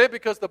up. I say it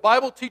because the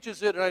Bible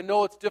teaches it, and I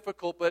know it's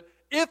difficult, but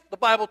if the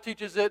Bible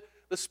teaches it,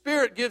 the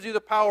Spirit gives you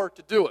the power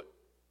to do it.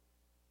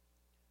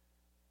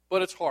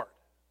 But it's hard.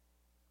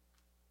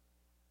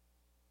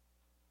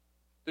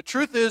 The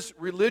truth is,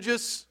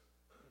 religious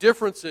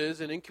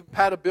differences and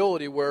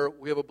incompatibility where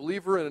we have a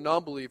believer and a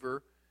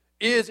non-believer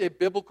is a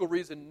biblical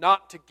reason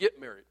not to get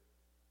married.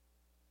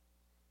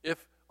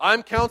 If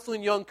I'm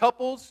counseling young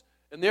couples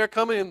and they're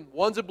coming and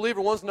one's a believer,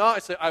 one's not, I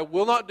say, I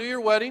will not do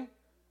your wedding.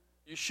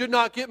 You should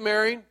not get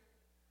married.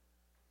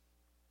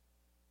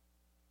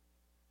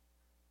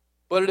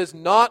 But it is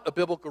not a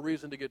biblical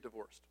reason to get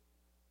divorced.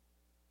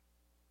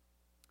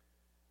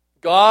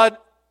 God,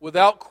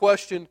 without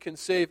question, can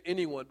save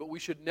anyone, but we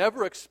should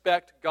never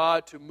expect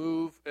God to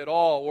move at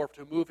all or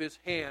to move His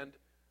hand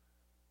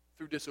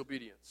through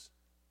disobedience.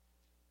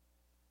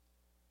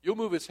 You'll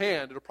move His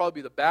hand, it'll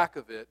probably be the back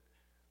of it,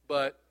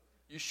 but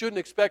you shouldn't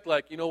expect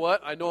like, you know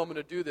what, I know I'm going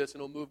to do this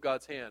and it'll move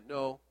God's hand.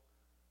 No.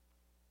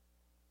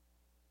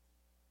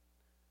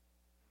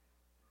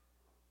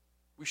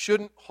 We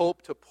shouldn't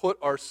hope to put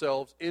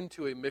ourselves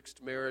into a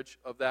mixed marriage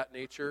of that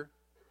nature,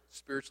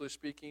 spiritually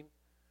speaking.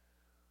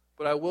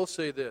 But I will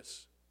say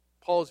this.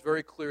 Paul is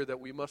very clear that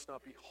we must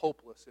not be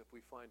hopeless if we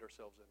find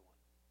ourselves in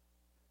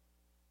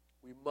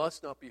one. We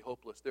must not be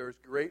hopeless. There is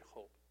great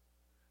hope.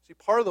 See,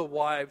 part of the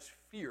wives'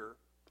 fear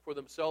for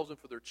themselves and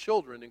for their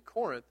children in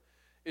Corinth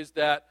is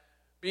that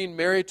being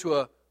married to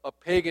a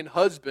pagan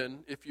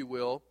husband, if you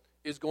will,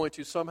 is going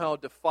to somehow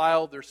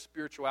defile their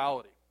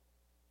spirituality.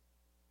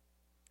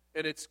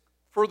 And it's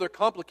further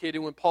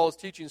complicated when Paul is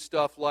teaching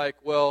stuff like,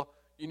 well,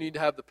 you need to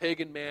have the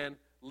pagan man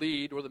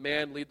lead, or the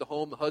man lead the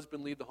home, the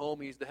husband lead the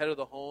home, he's the head of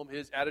the home,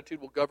 his attitude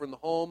will govern the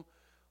home,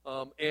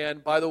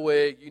 and by the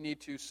way, you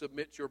need to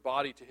submit your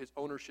body to his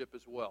ownership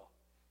as well.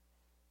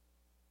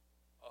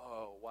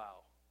 Oh,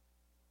 wow.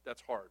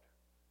 That's hard.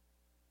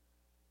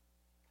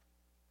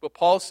 But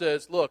Paul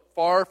says, look,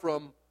 far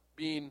from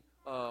being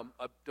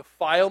a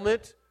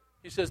defilement,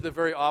 he says the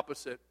very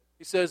opposite.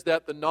 He says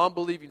that the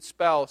non-believing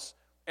spouse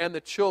and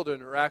the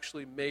children are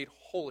actually made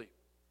holy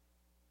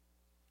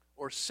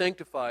or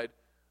sanctified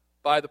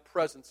by the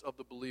presence of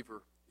the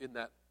believer in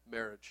that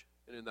marriage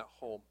and in that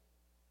home.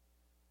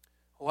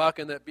 Well, how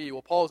can that be?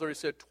 Well, Paul has already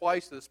said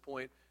twice at this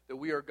point that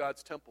we are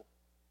God's temple.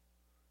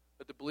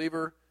 That the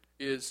believer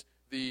is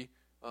the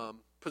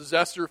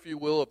possessor, if you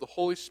will, of the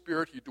Holy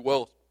Spirit. He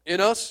dwells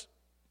in us.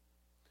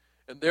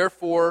 And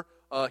therefore,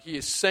 He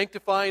is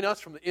sanctifying us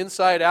from the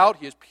inside out.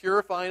 He is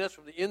purifying us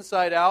from the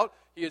inside out.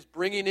 He is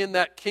bringing in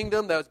that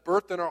kingdom that was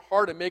birthed in our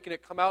heart and making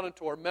it come out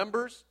into our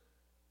members.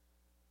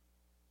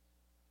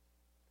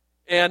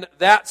 And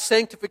that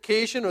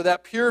sanctification or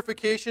that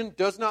purification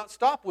does not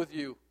stop with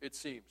you, it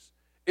seems.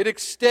 It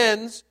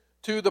extends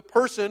to the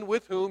person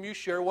with whom you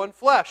share one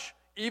flesh,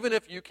 even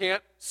if you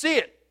can't see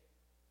it.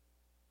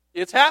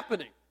 It's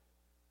happening.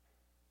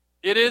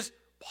 It is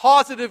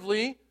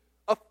positively,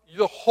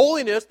 the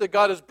holiness that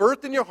God has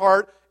birthed in your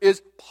heart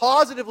is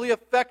positively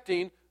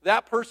affecting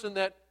that person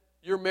that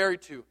you're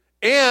married to.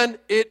 And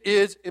it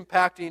is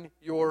impacting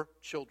your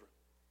children.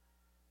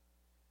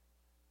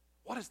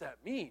 What does that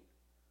mean?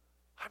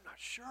 I'm not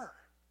sure.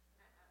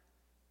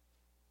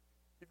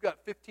 You've got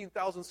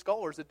 15,000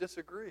 scholars that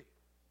disagree.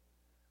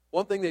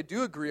 One thing they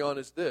do agree on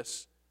is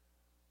this.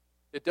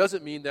 It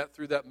doesn't mean that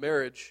through that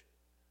marriage,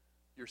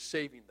 you're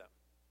saving them.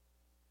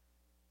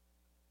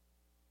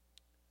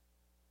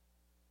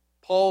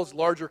 Paul's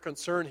larger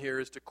concern here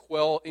is to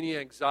quell any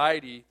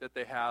anxiety that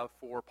they have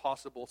for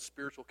possible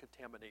spiritual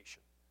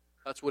contamination.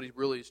 That's what he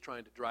really is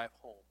trying to drive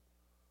home.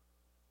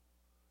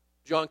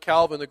 John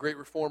Calvin, the great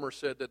reformer,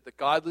 said that the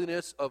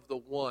godliness of the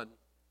one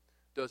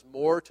does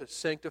more to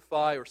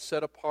sanctify or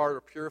set apart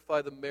or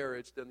purify the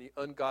marriage than the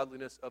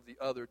ungodliness of the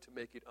other to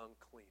make it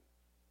unclean.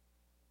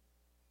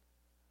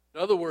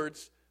 In other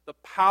words, the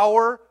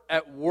power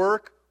at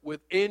work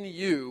within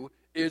you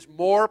is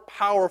more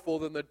powerful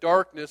than the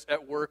darkness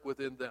at work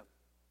within them.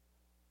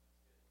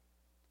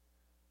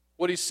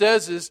 What he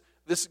says is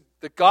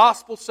the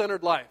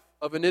gospel-centered life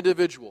of an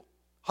individual,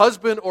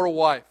 husband or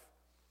wife,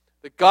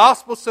 the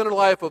gospel-centered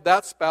life of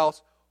that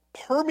spouse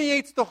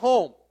permeates the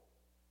home.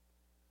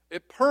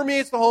 It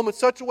permeates the home in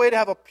such a way to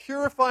have a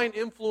purifying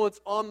influence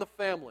on the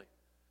family.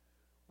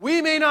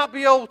 We may not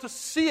be able to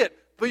see it,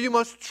 but you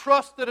must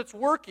trust that it's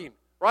working,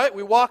 right?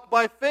 We walk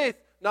by faith,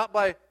 not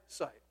by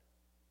sight.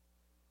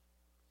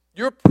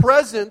 Your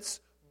presence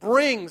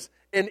brings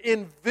an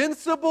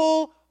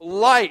invincible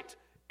light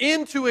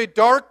into a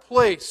dark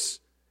place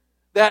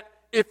that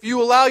if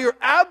you allow your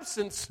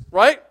absence,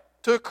 right,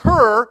 to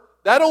occur,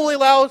 that only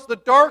allows the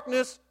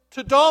darkness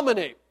to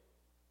dominate.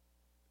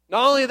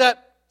 Not only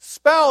that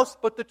spouse,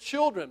 but the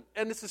children.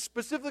 And this is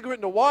specifically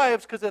written to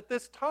wives because at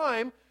this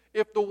time,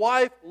 if the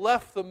wife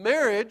left the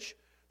marriage,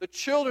 the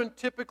children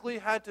typically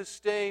had to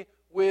stay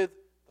with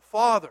the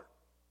father.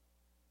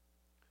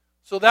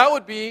 So that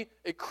would be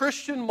a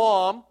Christian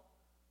mom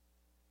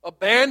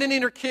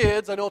abandoning her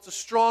kids, I know it's a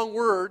strong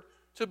word,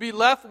 to be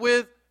left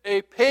with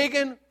a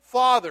pagan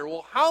father.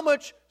 Well, how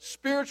much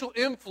spiritual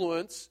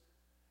influence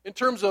in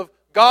terms of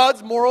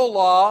God's moral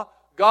law,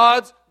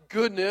 God's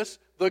goodness,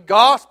 the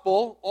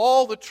gospel,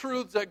 all the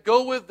truths that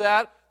go with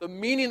that, the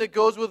meaning that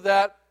goes with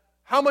that,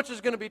 how much is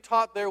going to be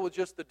taught there with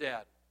just the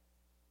dad?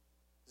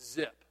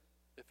 Zip,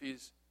 if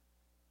he's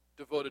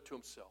devoted to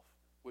himself,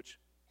 which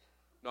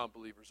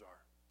non-believers are.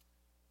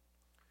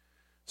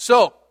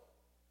 So,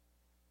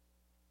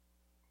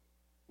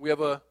 we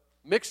have a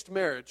mixed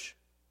marriage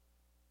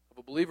of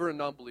a believer and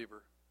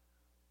non-believer.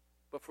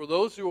 But for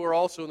those who are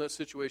also in that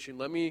situation,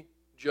 let me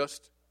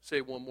just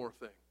say one more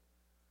thing.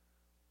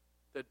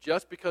 That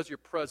just because you're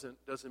present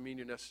doesn't mean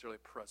you're necessarily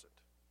present.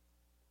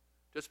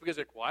 Just because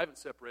you're like, well, I haven't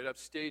separated, I've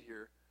stayed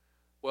here.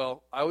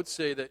 Well, I would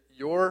say that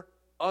your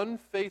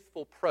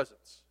unfaithful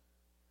presence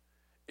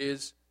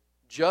is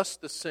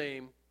just the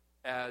same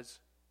as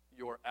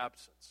your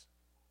absence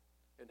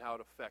and how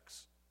it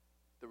affects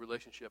the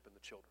relationship and the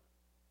children.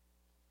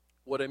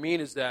 What I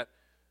mean is that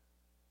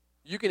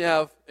you can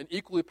have an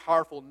equally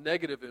powerful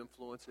negative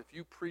influence if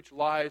you preach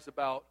lies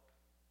about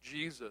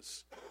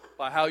Jesus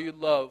by how you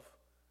love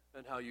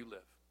and how you live.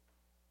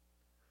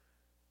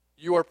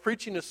 You are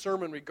preaching a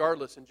sermon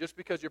regardless, and just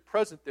because you're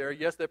present there,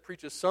 yes, that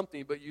preaches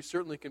something, but you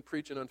certainly can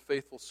preach an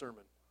unfaithful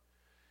sermon.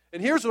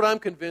 And here's what I'm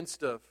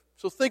convinced of.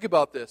 So think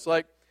about this.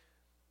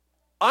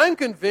 I'm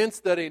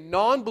convinced that a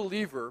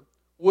non-believer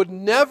would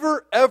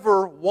never,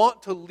 ever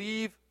want to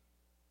leave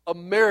a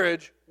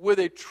marriage with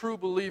a true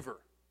believer.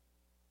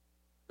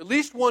 At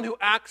least one who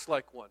acts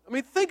like one. I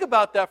mean, think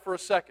about that for a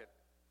second.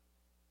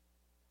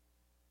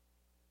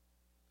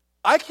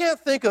 I can't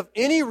think of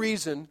any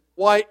reason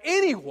why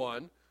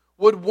anyone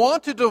would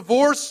want to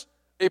divorce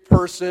a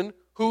person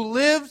who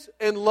lives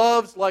and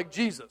loves like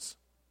Jesus.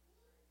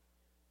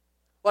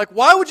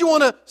 Why would you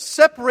want to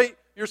separate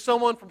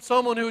someone from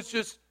someone who's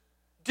just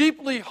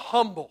deeply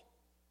humble?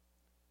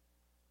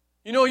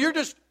 You're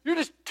just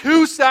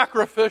too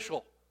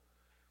sacrificial.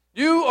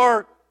 You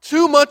are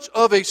too much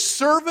of a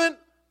servant.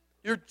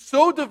 You're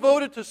so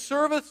devoted to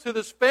service to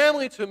this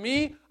family, to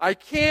me, I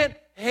can't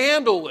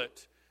handle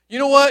it. You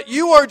know what?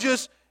 You are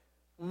just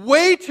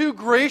way too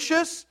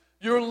gracious.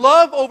 Your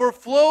love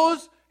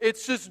overflows.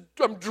 It's just,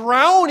 I'm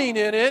drowning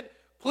in it.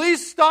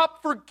 Please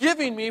stop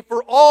forgiving me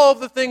for all of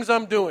the things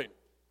I'm doing.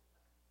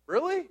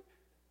 Really?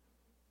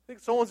 Think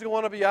someone's going to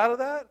want to be out of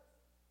that?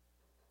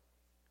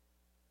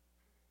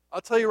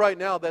 I'll tell you right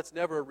now, that's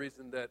never a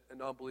reason that a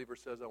non-believer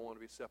says, I want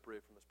to be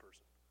separated from this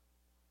person.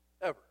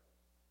 Ever.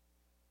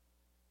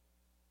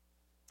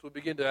 So we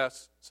begin to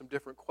ask some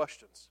different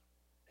questions.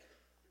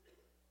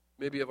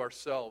 Maybe of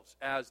ourselves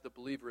as the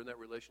believer in that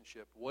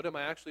relationship. What am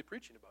I actually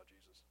preaching about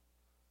Jesus?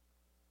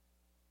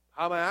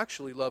 How am I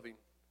actually loving,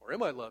 or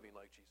am I loving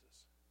like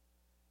Jesus?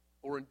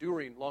 Or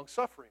enduring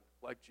long-suffering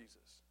like Jesus?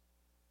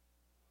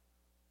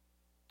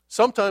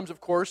 Sometimes, of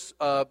course,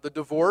 the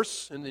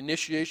divorce and the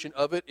initiation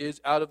of it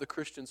is out of the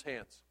Christian's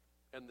hands.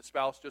 And the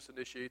spouse just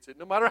initiates it,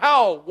 no matter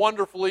how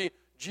wonderfully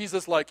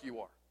Jesus-like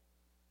you are.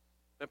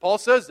 And Paul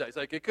says that. He's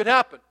like, it could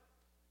happen.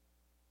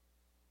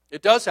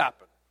 It does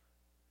happen.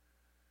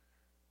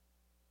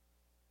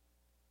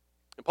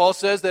 And Paul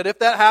says that if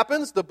that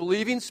happens, the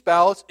believing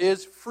spouse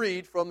is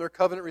freed from their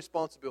covenant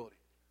responsibility.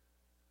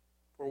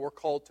 For we're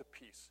called to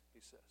peace,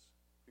 he says.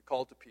 We're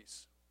called to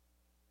peace.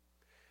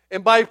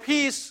 And by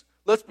peace,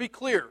 let's be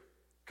clear,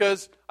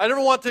 because I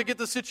never want to get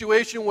the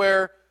situation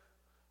where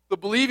the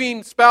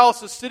believing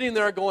spouse is sitting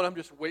there going, I'm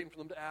just waiting for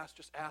them to ask,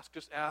 just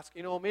ask.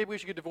 Maybe we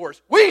should get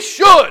divorced. We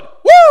should!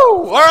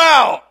 Woo! We're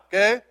out!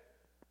 Okay?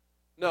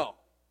 No.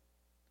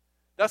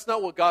 That's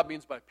not what God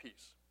means by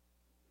peace.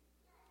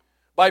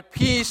 By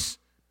peace,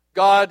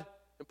 God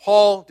and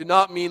Paul do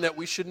not mean that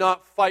we should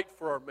not fight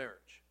for our marriage.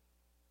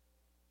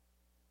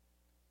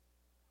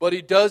 But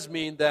he does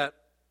mean that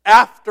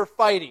after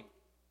fighting,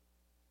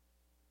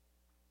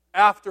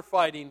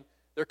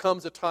 there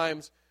comes a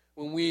times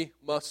when we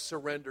must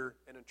surrender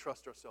and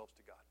entrust ourselves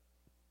to God.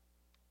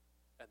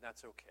 And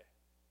that's okay.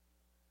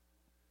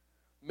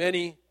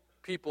 Many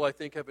people, I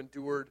think, have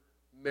endured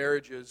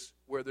marriages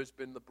where there's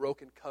been the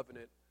broken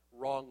covenant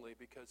wrongly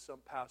because some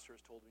pastor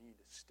has told me you need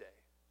to stay.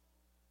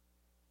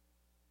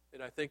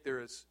 And I think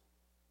there is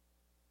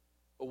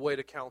a way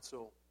to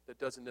counsel that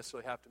doesn't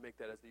necessarily have to make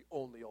that as the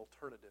only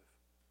alternative.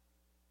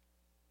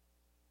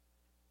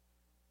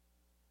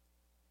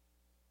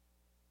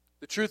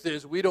 The truth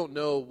is, we don't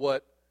know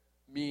what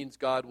means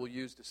God will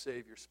use to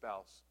save your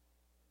spouse.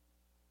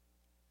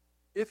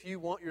 If you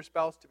want your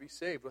spouse to be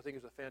saved, I think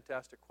is a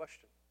fantastic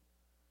question.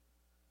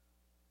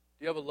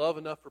 Do you have a love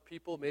enough for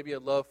people, maybe a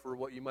love for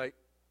who you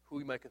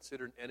might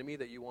consider an enemy,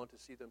 that you want to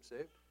see them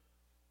saved?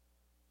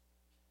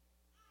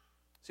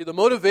 See, the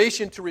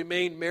motivation to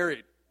remain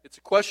married, it's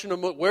a question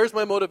of where's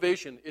my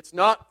motivation? It's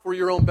not for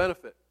your own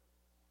benefit.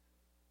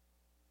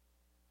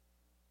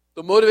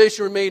 The motivation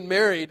to remain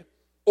married,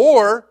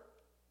 or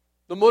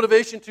the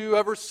motivation to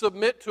ever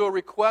submit to a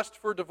request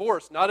for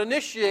divorce. Not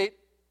initiate,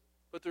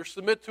 but to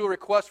submit to a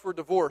request for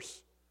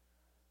divorce,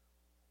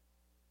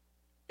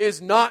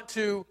 is not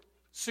to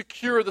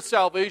secure the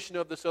salvation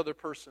of this other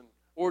person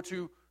or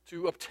to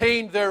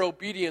obtain their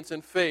obedience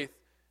and faith.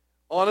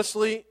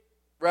 Honestly,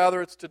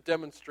 rather it's to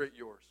demonstrate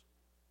yours.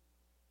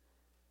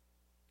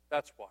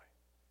 That's why.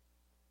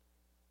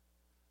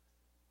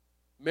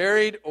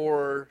 Married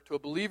or to a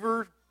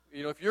believer,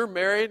 if you're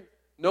married,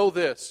 know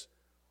this.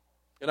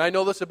 And I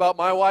know this about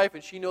my wife,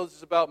 and she knows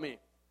this about me.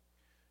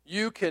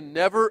 You can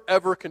never,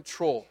 ever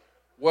control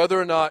whether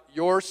or not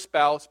your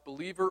spouse,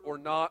 believer or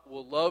not,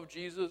 will love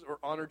Jesus or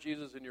honor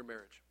Jesus in your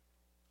marriage.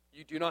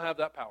 You do not have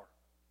that power.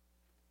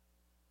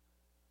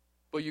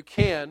 But you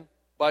can,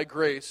 by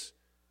grace,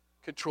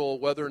 control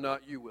whether or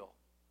not you will.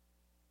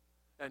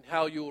 And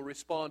how you will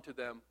respond to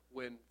them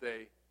when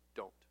they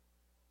don't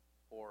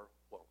or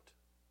won't.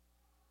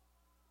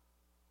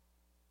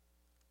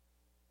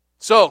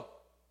 So,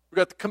 we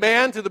got the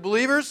command to the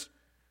believers.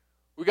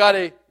 We got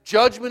a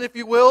judgment, if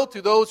you will,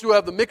 to those who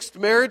have the mixed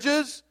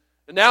marriages.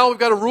 And now we've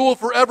got a rule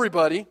for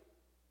everybody.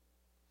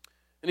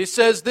 And he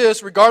says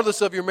this,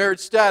 regardless of your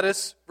marriage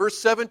status, verse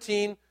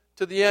 17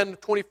 to the end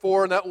of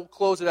 24, and that will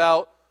close it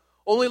out.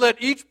 Only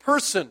let each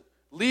person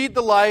lead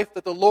the life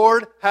that the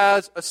Lord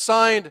has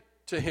assigned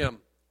to him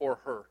or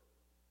her,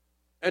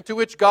 and to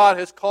which God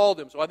has called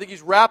him. So I think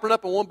he's wrapping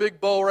up in one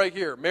big bow right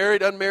here.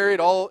 Married, unmarried,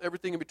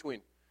 everything in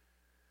between.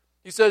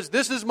 He says,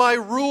 this is my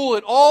rule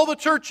in all the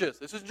churches.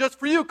 This isn't just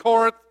for you,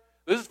 Corinth.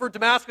 This is for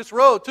Damascus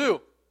Road,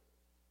 too.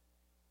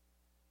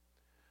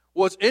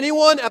 Was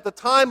anyone at the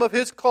time of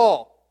his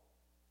call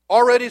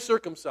already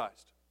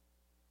circumcised?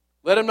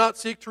 Let him not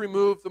seek to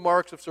remove the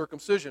marks of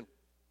circumcision.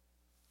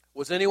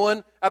 Was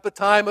anyone at the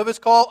time of his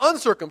call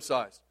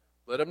uncircumcised?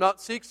 Let him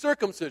not seek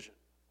circumcision.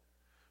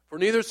 For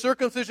neither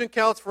circumcision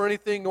counts for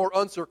anything nor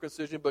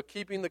uncircumcision, but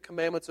keeping the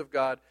commandments of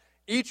God.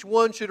 Each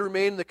one should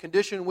remain in the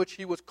condition in which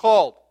he was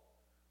called.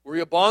 Were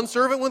you a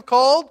bondservant when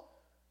called?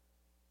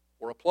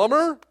 Or a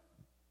plumber?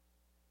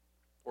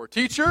 Or a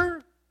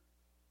teacher?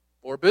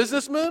 Or a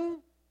businessman?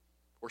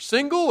 Or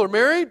single or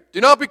married? Do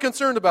not be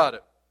concerned about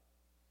it.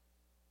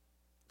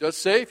 It does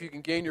say, if you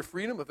can gain your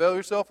freedom, avail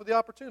yourself of the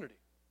opportunity.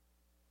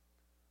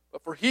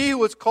 But for he who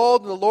was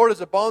called in the Lord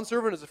as a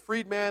bondservant is a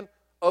freedman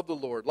of the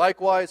Lord.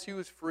 Likewise, he who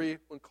is free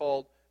when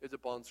called is a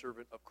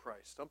bondservant of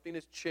Christ. Something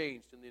has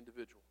changed in the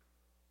individual.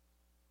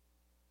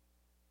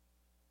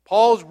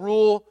 Paul's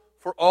rule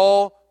for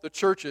all the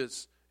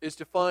churches is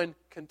to find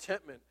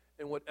contentment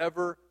in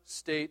whatever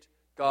state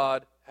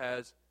God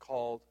has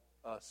called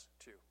us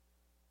to.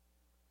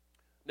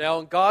 Now,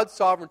 in God's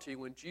sovereignty,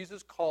 when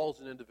Jesus calls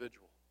an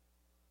individual,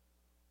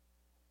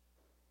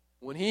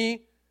 if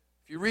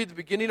you read the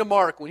beginning of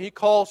Mark, when he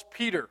calls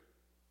Peter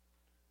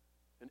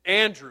and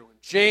Andrew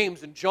and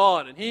James and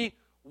John, and he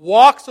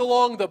walks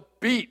along the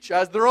beach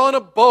as they're on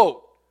a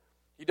boat,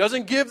 he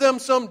doesn't give them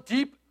some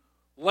deep,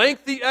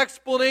 lengthy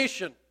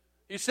explanation.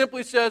 He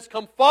simply says,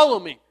 come follow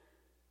me.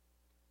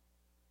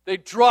 They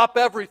drop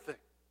everything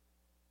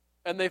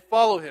and they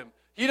follow him.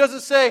 He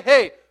doesn't say,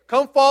 hey,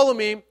 come follow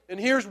me, and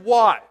here's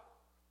why.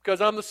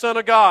 Because I'm the Son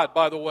of God,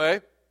 by the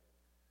way.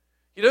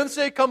 He doesn't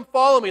say, come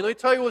follow me. Let me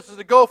tell you what's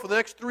to go for the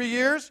next 3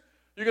 years.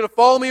 You're going to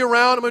follow me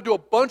around. I'm going to do a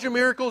bunch of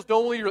miracles.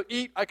 Don't want you to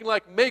eat. I can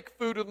make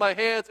food with my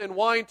hands and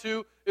wine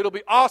too. It'll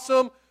be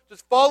awesome.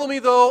 Just follow me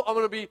though. I'm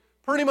going to be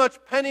pretty much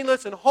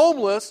penniless and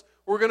homeless.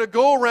 We're going to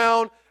go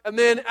around, and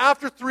then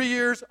after 3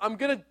 years, I'm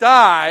going to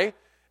die,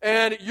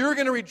 and you're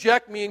going to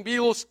reject me and be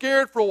a little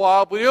scared for a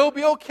while, but it'll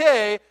be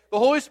okay. The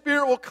Holy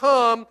Spirit will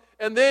come,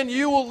 and then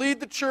you will lead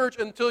the church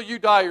until you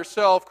die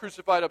yourself,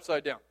 crucified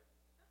upside down.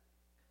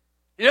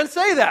 He doesn't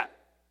say that.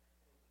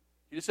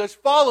 He just says,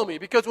 follow me.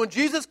 Because when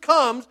Jesus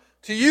comes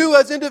to you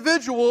as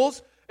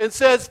individuals, and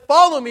says,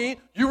 follow me,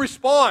 you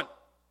respond.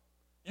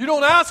 You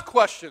don't ask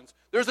questions.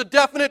 There's a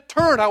definite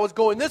turn. I was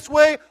going this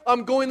way,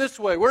 I'm going this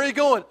way. Where are you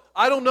going?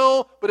 I don't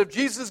know, but if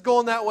Jesus is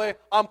going that way,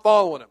 I'm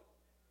following him.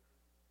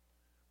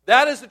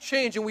 That is the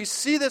change, and we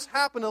see this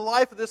happen in the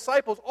life of the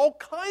disciples, all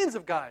kinds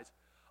of guys.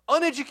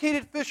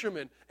 Uneducated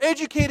fishermen,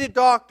 educated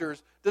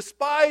doctors,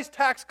 despised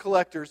tax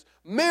collectors,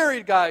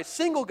 married guys,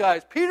 single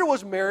guys. Peter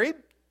was married.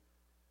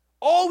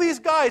 All these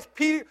guys,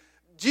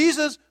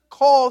 Jesus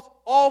calls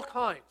all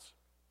kinds.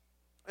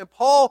 And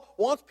Paul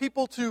wants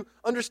people to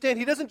understand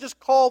he doesn't just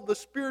call the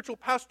spiritual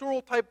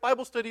pastoral type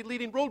Bible study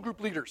leading road group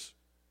leaders.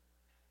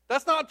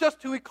 That's not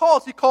just who he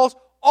calls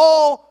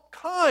all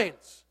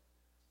kinds.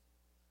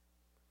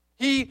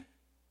 He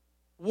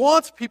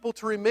wants people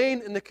to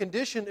remain in the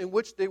condition in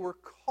which they were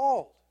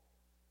called,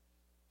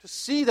 to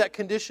see that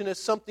condition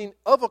as something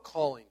of a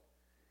calling.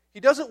 He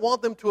doesn't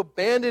want them to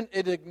abandon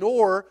and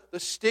ignore the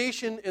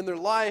station in their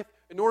life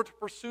in order to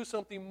pursue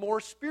something more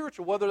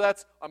spiritual, whether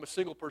that's, I'm a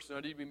single person, I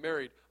need to be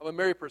married. I'm a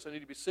married person, I need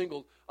to be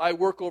single. I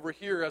work over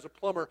here as a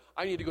plumber,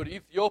 I need to go to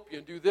Ethiopia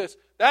and do this.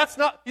 That's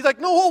not, he's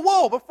like, no,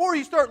 whoa, before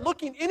you start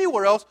looking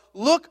anywhere else,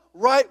 look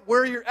right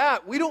where you're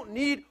at. We don't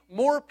need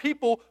more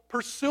people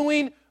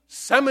pursuing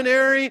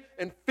seminary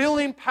and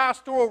filling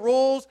pastoral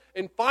roles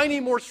and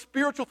finding more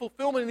spiritual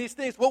fulfillment in these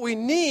things. What we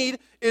need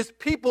is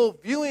people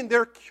viewing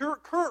their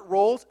current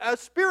roles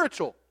as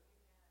spiritual.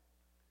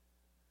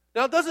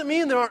 Now, it doesn't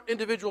mean there aren't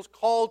individuals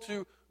called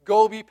to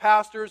go be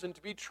pastors and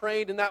to be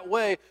trained in that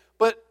way,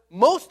 but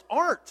most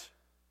aren't.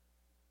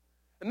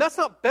 And that's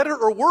not better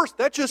or worse,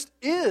 that just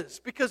is,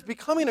 because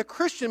becoming a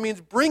Christian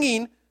means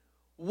bringing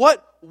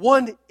what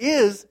one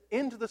is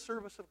into the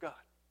service of God.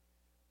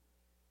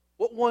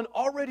 What one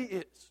already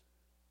is.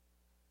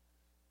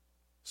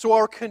 So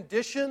our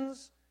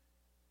conditions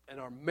and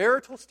our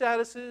marital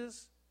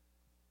statuses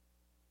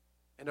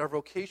and our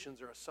vocations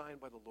are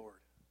assigned by the Lord.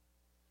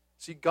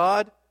 See,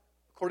 God,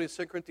 according to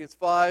 2 Corinthians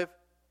 5,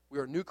 we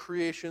are new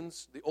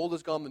creations. The old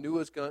is gone, the new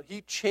is gone.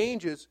 He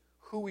changes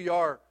who we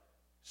are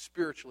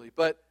spiritually,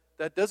 but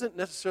that doesn't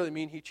necessarily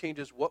mean He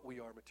changes what we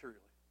are materially.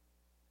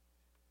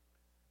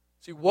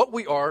 See, what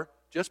we are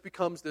just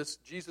becomes this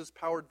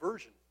Jesus-powered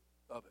version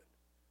of it.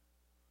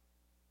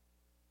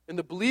 And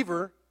the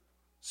believer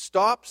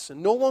stops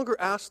and no longer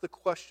asks the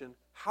question,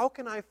 how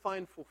can I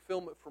find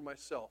fulfillment for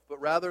myself?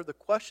 But rather, the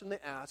question they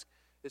ask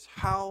is,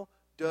 how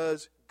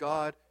does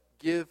God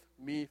give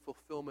me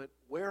fulfillment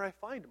where I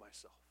find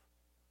myself?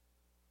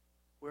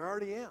 Where I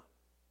already am.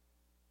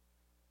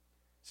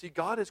 See,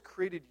 God has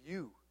created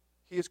you.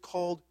 He has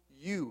called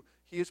you.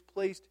 He has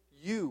placed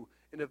you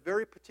in a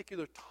very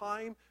particular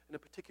time, in a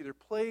particular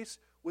place,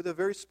 with a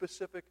very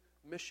specific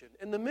mission.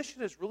 And the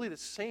mission is really the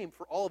same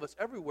for all of us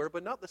everywhere,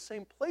 but not the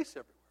same place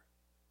everywhere.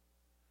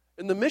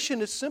 And the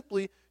mission is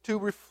simply to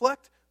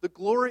reflect the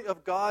glory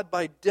of God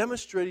by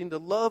demonstrating the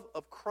love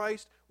of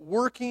Christ,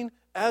 working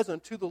as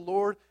unto the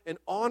Lord, and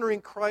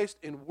honoring Christ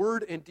in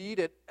word and deed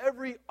at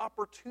every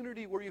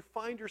opportunity where you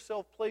find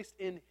yourself placed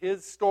in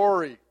His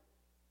story.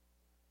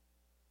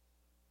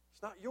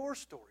 It's not your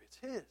story, it's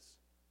His.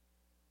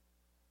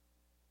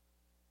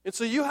 And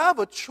so you have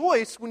a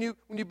choice when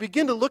you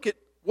begin to look at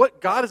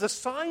what God has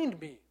assigned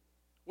me.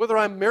 Whether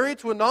I'm married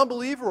to a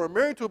non-believer, or I'm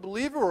married to a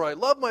believer, or I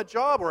love my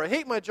job, or I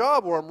hate my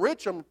job, or I'm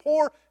rich, I'm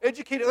poor,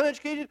 educated,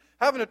 uneducated,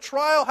 having a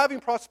trial, having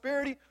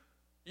prosperity,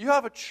 you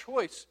have a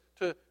choice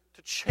to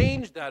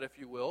change that, if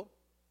you will.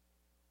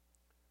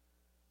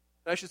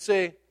 I should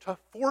say, to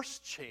force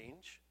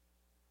change.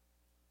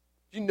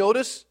 Do you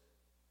notice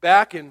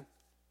back in,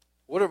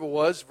 whatever it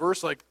was,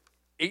 verse like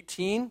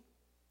 18? It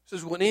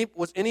says,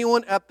 was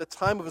anyone at the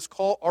time of his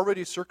call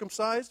already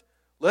circumcised?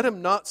 Let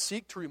him not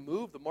seek to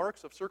remove the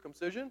marks of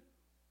circumcision.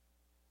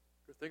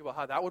 Think about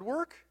how that would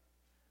work.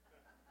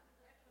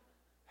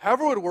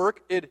 However it would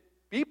work, it'd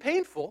be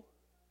painful,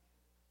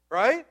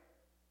 right?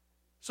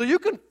 So you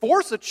can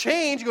force a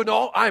change. You go,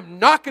 no, I'm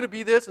not going to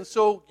be this. And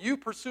so you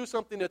pursue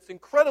something that's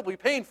incredibly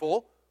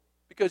painful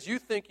because you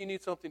think you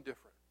need something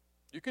different.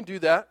 You can do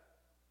that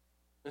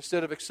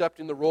instead of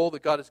accepting the role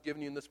that God has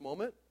given you in this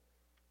moment.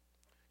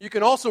 You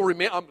can also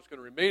remain, I'm just going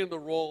to remain in the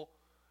role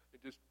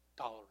and just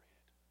tolerate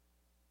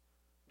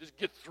it. Just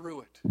get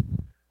through it.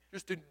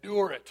 Just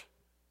endure it.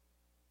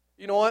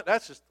 You know what?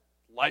 That's just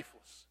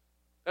lifeless.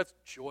 That's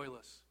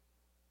joyless.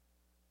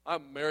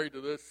 I'm married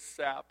to this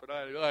sap,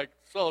 and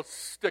so I'll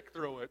stick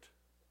through it.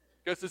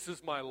 Guess this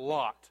is my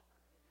lot.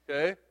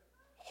 Okay?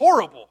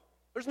 Horrible.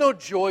 There's no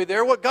joy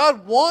there. What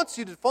God wants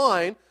you to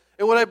find,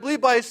 and what I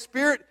believe by His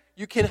Spirit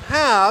you can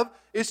have,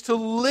 is to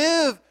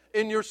live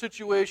in your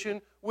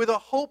situation with a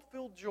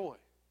hope-filled joy.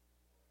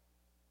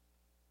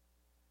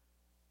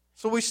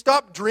 So we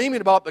stop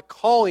dreaming about the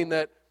calling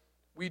that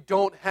we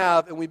don't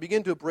have, and we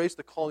begin to embrace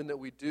the calling that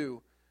we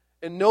do,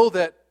 and know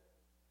that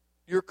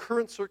your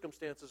current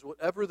circumstances,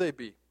 whatever they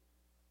be,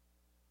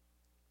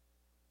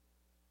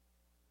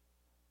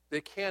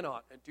 they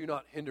cannot and do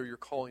not hinder your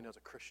calling as a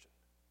Christian.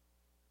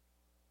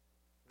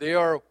 They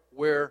are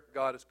where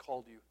God has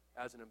called you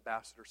as an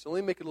ambassador. So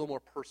let me make it a little more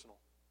personal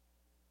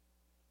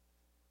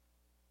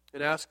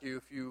and ask you,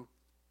 if you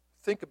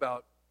think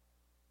about,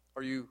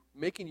 are you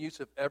making use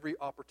of every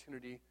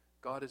opportunity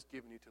God has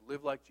given you to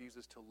live like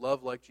Jesus, to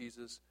love like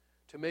Jesus,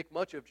 to make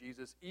much of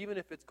Jesus, even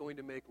if it's going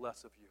to make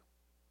less of you?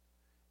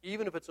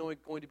 Even if it's only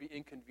going to be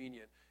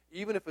inconvenient,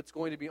 even if it's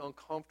going to be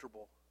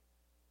uncomfortable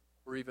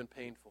or even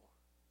painful.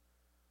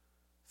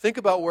 Think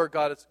about where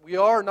God is. We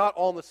are not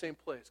all in the same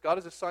place. God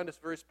has assigned us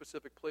very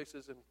specific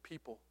places and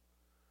people.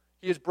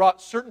 He has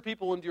brought certain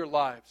people into your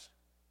lives.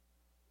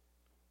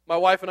 My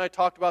wife and I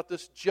talked about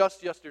this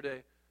just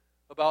yesterday,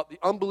 about the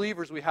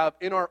unbelievers we have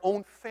in our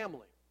own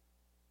family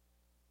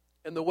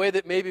and the way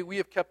that maybe we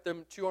have kept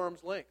them to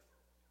arm's length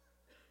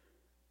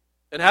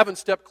and haven't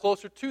stepped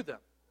closer to them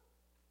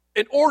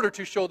in order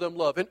to show them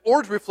love, in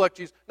order to reflect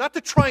Jesus, not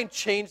to try and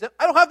change them.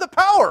 I don't have the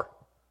power,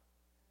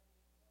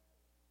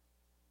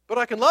 but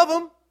I can love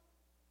them.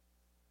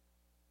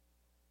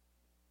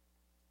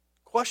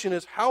 Question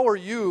is, how are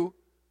you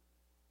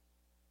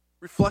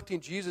reflecting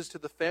Jesus to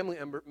the family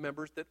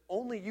members that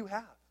only you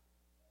have?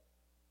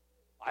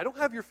 I don't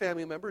have your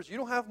family members. You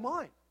don't have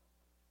mine.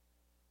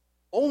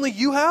 Only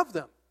you have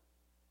them.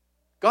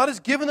 God has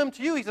given them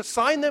to you. He's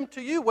assigned them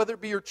to you, whether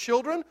it be your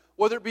children,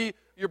 whether it be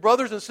your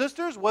brothers and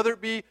sisters, whether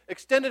it be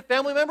extended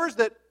family members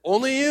that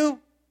only you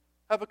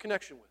have a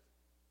connection with.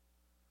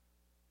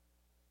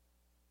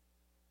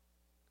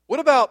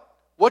 What about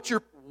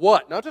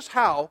not just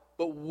how,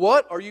 but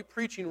what are you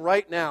preaching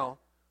right now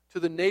to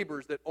the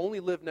neighbors that only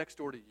live next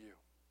door to you?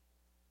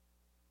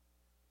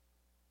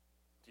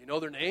 Do you know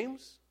their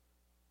names?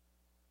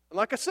 And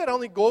like I said, I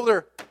only go over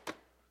there.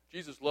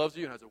 Jesus loves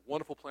you and has a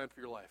wonderful plan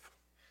for your life.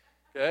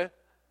 Okay?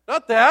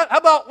 Not that. How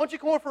about, why don't you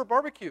come over for a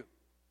barbecue?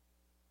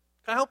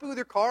 Can I help you with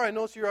your car? I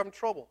notice you're having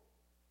trouble.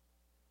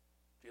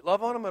 Do you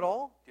love on them at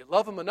all? Do you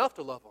love them enough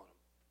to love on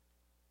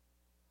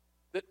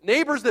them? The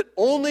neighbors that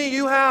only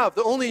you have,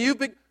 that only you've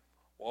been...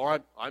 Well,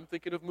 I'm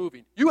thinking of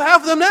moving. You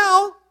have them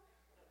now.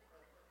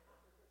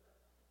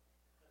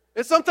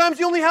 And sometimes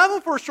you only have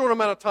them for a short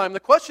amount of time. The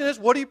question is,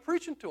 what are you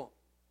preaching to them?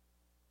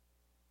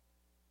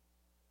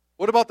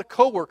 What about the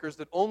coworkers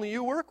that only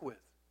you work with?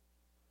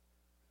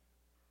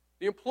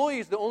 The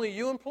employees that only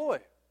you employ?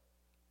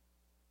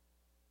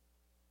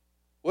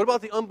 What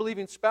about the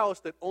unbelieving spouse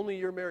that only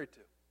you're married to?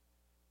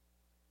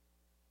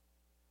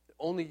 That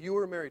only you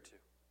are married to?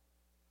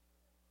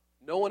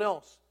 No one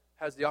else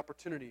has the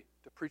opportunity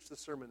to preach the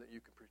sermon that you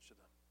can preach to them.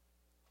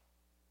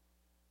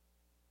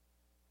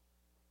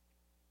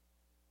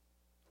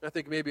 I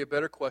think maybe a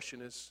better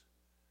question is,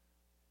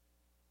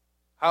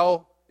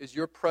 how is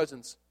your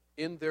presence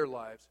in their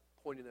lives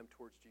pointing them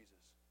towards Jesus?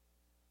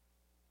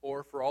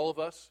 Or for all of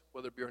us,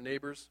 whether it be our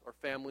neighbors, our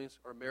families,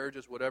 our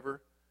marriages,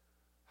 whatever,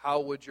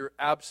 how would your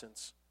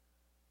absence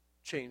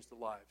change the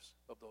lives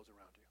of those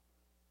around you?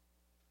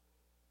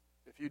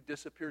 If you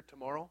disappeared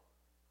tomorrow,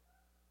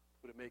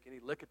 would it make any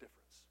lick of difference?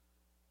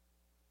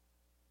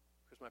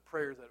 Because my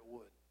prayer is that it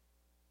would.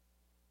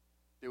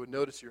 They would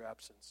notice your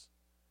absence.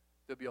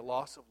 There'd be a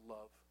loss of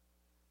love.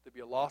 There'd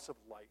be a loss of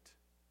light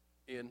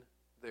in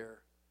their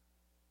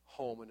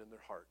home and in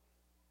their heart.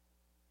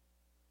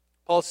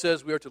 Paul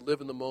says we are to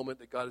live in the moment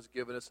that God has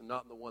given us and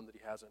not in the one that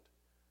He hasn't.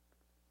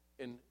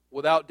 And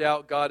without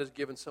doubt, God has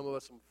given some of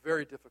us some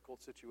very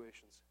difficult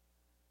situations.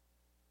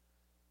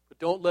 But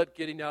don't let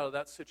getting out of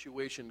that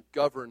situation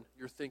govern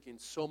your thinking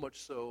so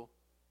much so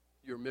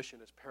your mission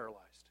is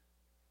paralyzed.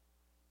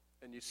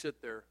 And you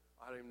sit there,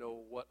 I don't even know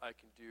what I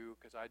can do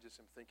because I just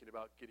am thinking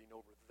about getting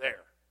over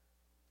there.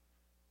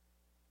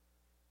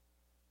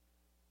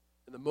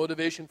 And the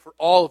motivation for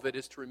all of it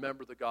is to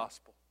remember the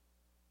gospel.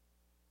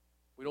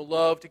 We don't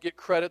love to get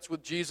credits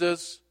with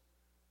Jesus.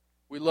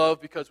 We love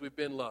because we've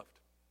been loved.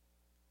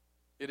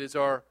 It is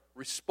our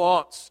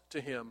response to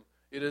Him.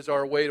 It is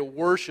our way to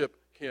worship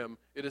Him.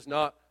 It is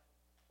not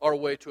our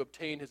way to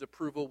obtain His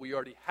approval. We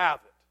already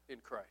have it in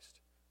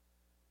Christ.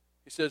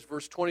 He says,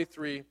 verse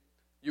 23,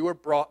 you were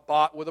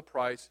bought with a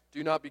price.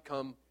 Do not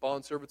become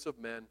bondservants of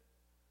men.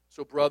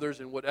 So brothers,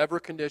 in whatever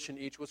condition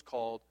each was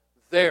called,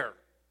 there,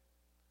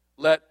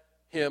 let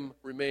him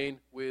remain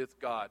with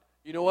God.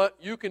 You know what?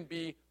 You can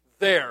be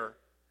there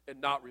and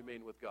not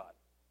remain with God.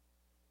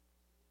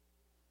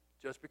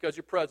 Just because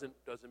you're present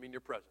doesn't mean you're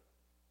present.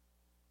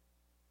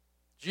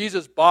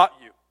 Jesus bought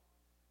you.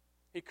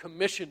 He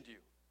commissioned you.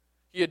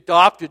 He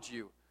adopted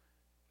you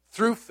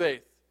through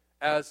faith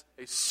as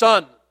a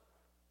son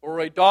or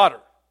a daughter.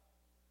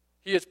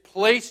 He has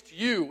placed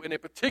you in a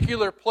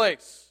particular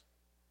place.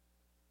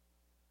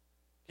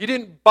 He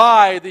didn't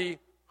buy the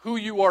who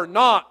you are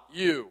not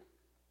you.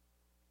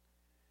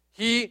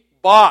 He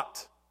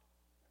bought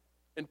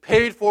and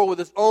paid for with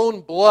His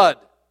own blood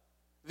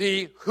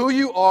the who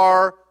you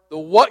are, the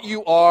what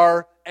you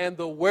are, and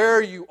the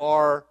where you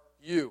are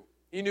you.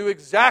 He knew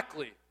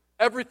exactly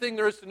everything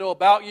there is to know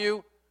about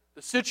you,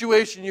 the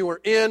situation you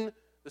were in,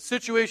 the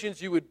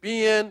situations you would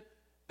be in.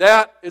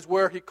 That is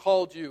where He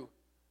called you.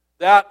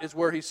 That is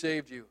where He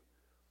saved you.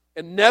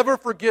 And never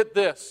forget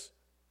this,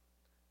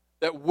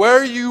 that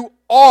where you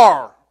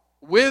are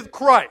with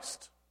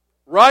Christ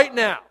right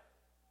now,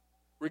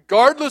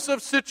 regardless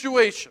of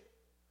situation,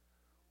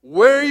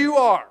 where you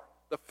are,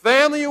 the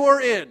family you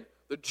are in,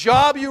 The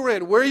job you're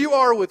in, where you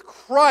are with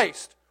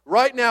Christ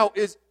right now,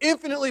 is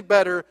infinitely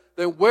better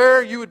than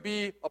where you would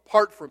be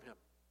apart from Him.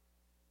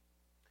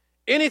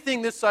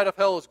 Anything this side of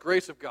hell is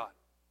grace of God.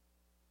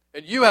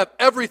 And you have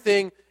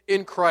everything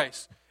in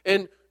Christ.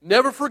 And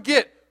never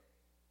forget,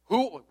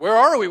 where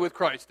are we with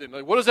Christ?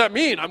 And what does that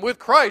mean? I'm with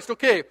Christ.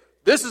 Okay,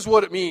 this is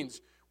what it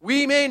means.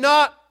 We may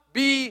not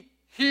be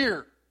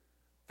here.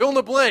 Fill in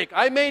the blank.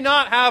 I may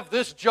not have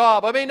this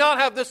job. I may not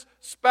have this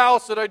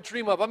spouse that I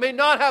dream of. I may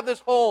not have this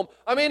home.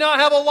 I may not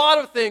have a lot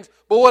of things.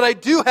 But what I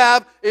do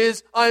have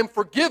is I am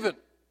forgiven.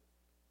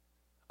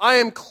 I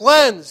am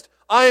cleansed.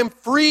 I am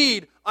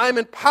freed. I am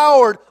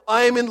empowered.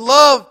 I am in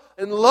love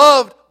and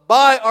loved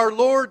by our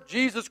Lord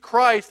Jesus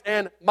Christ.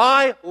 And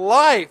my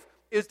life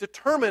is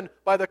determined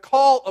by the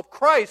call of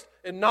Christ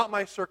and not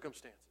my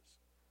circumstances.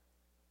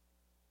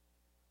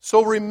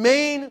 So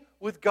remain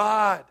with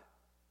God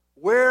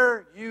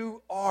where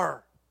you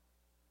are,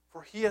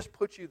 for He has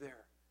put you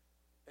there.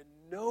 And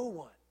no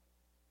one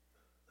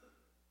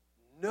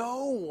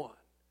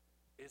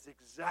is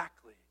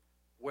exactly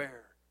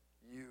where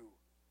you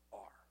are.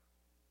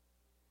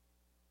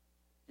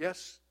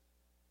 Yes,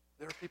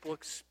 there are people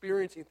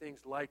experiencing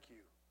things like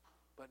you,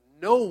 but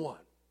no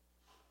one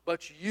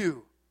but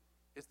you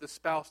is the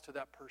spouse to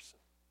that person.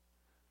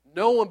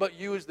 No one but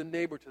you is the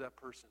neighbor to that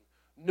person.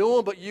 No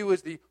one but you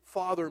is the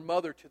father and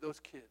mother to those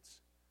kids.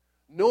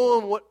 No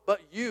one but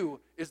you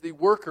is the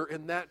worker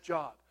in that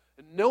job.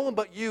 And no one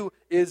but you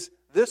is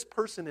this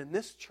person in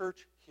this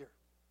church here.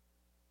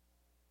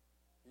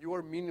 You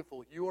are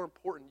meaningful. You are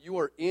important. You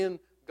are in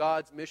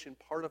God's mission,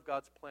 part of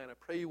God's plan. I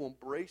pray you will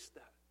embrace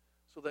that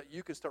so that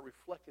you can start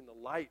reflecting the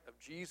light of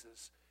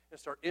Jesus and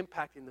start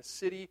impacting the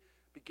city,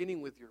 beginning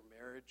with your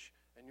marriage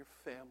and your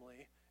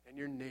family and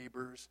your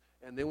neighbors.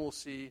 And then we'll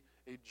see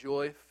a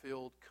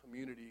joy-filled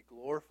community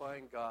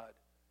glorifying God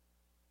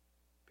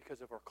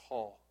because of our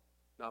call,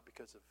 not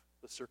because of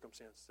the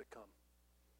circumstances that come.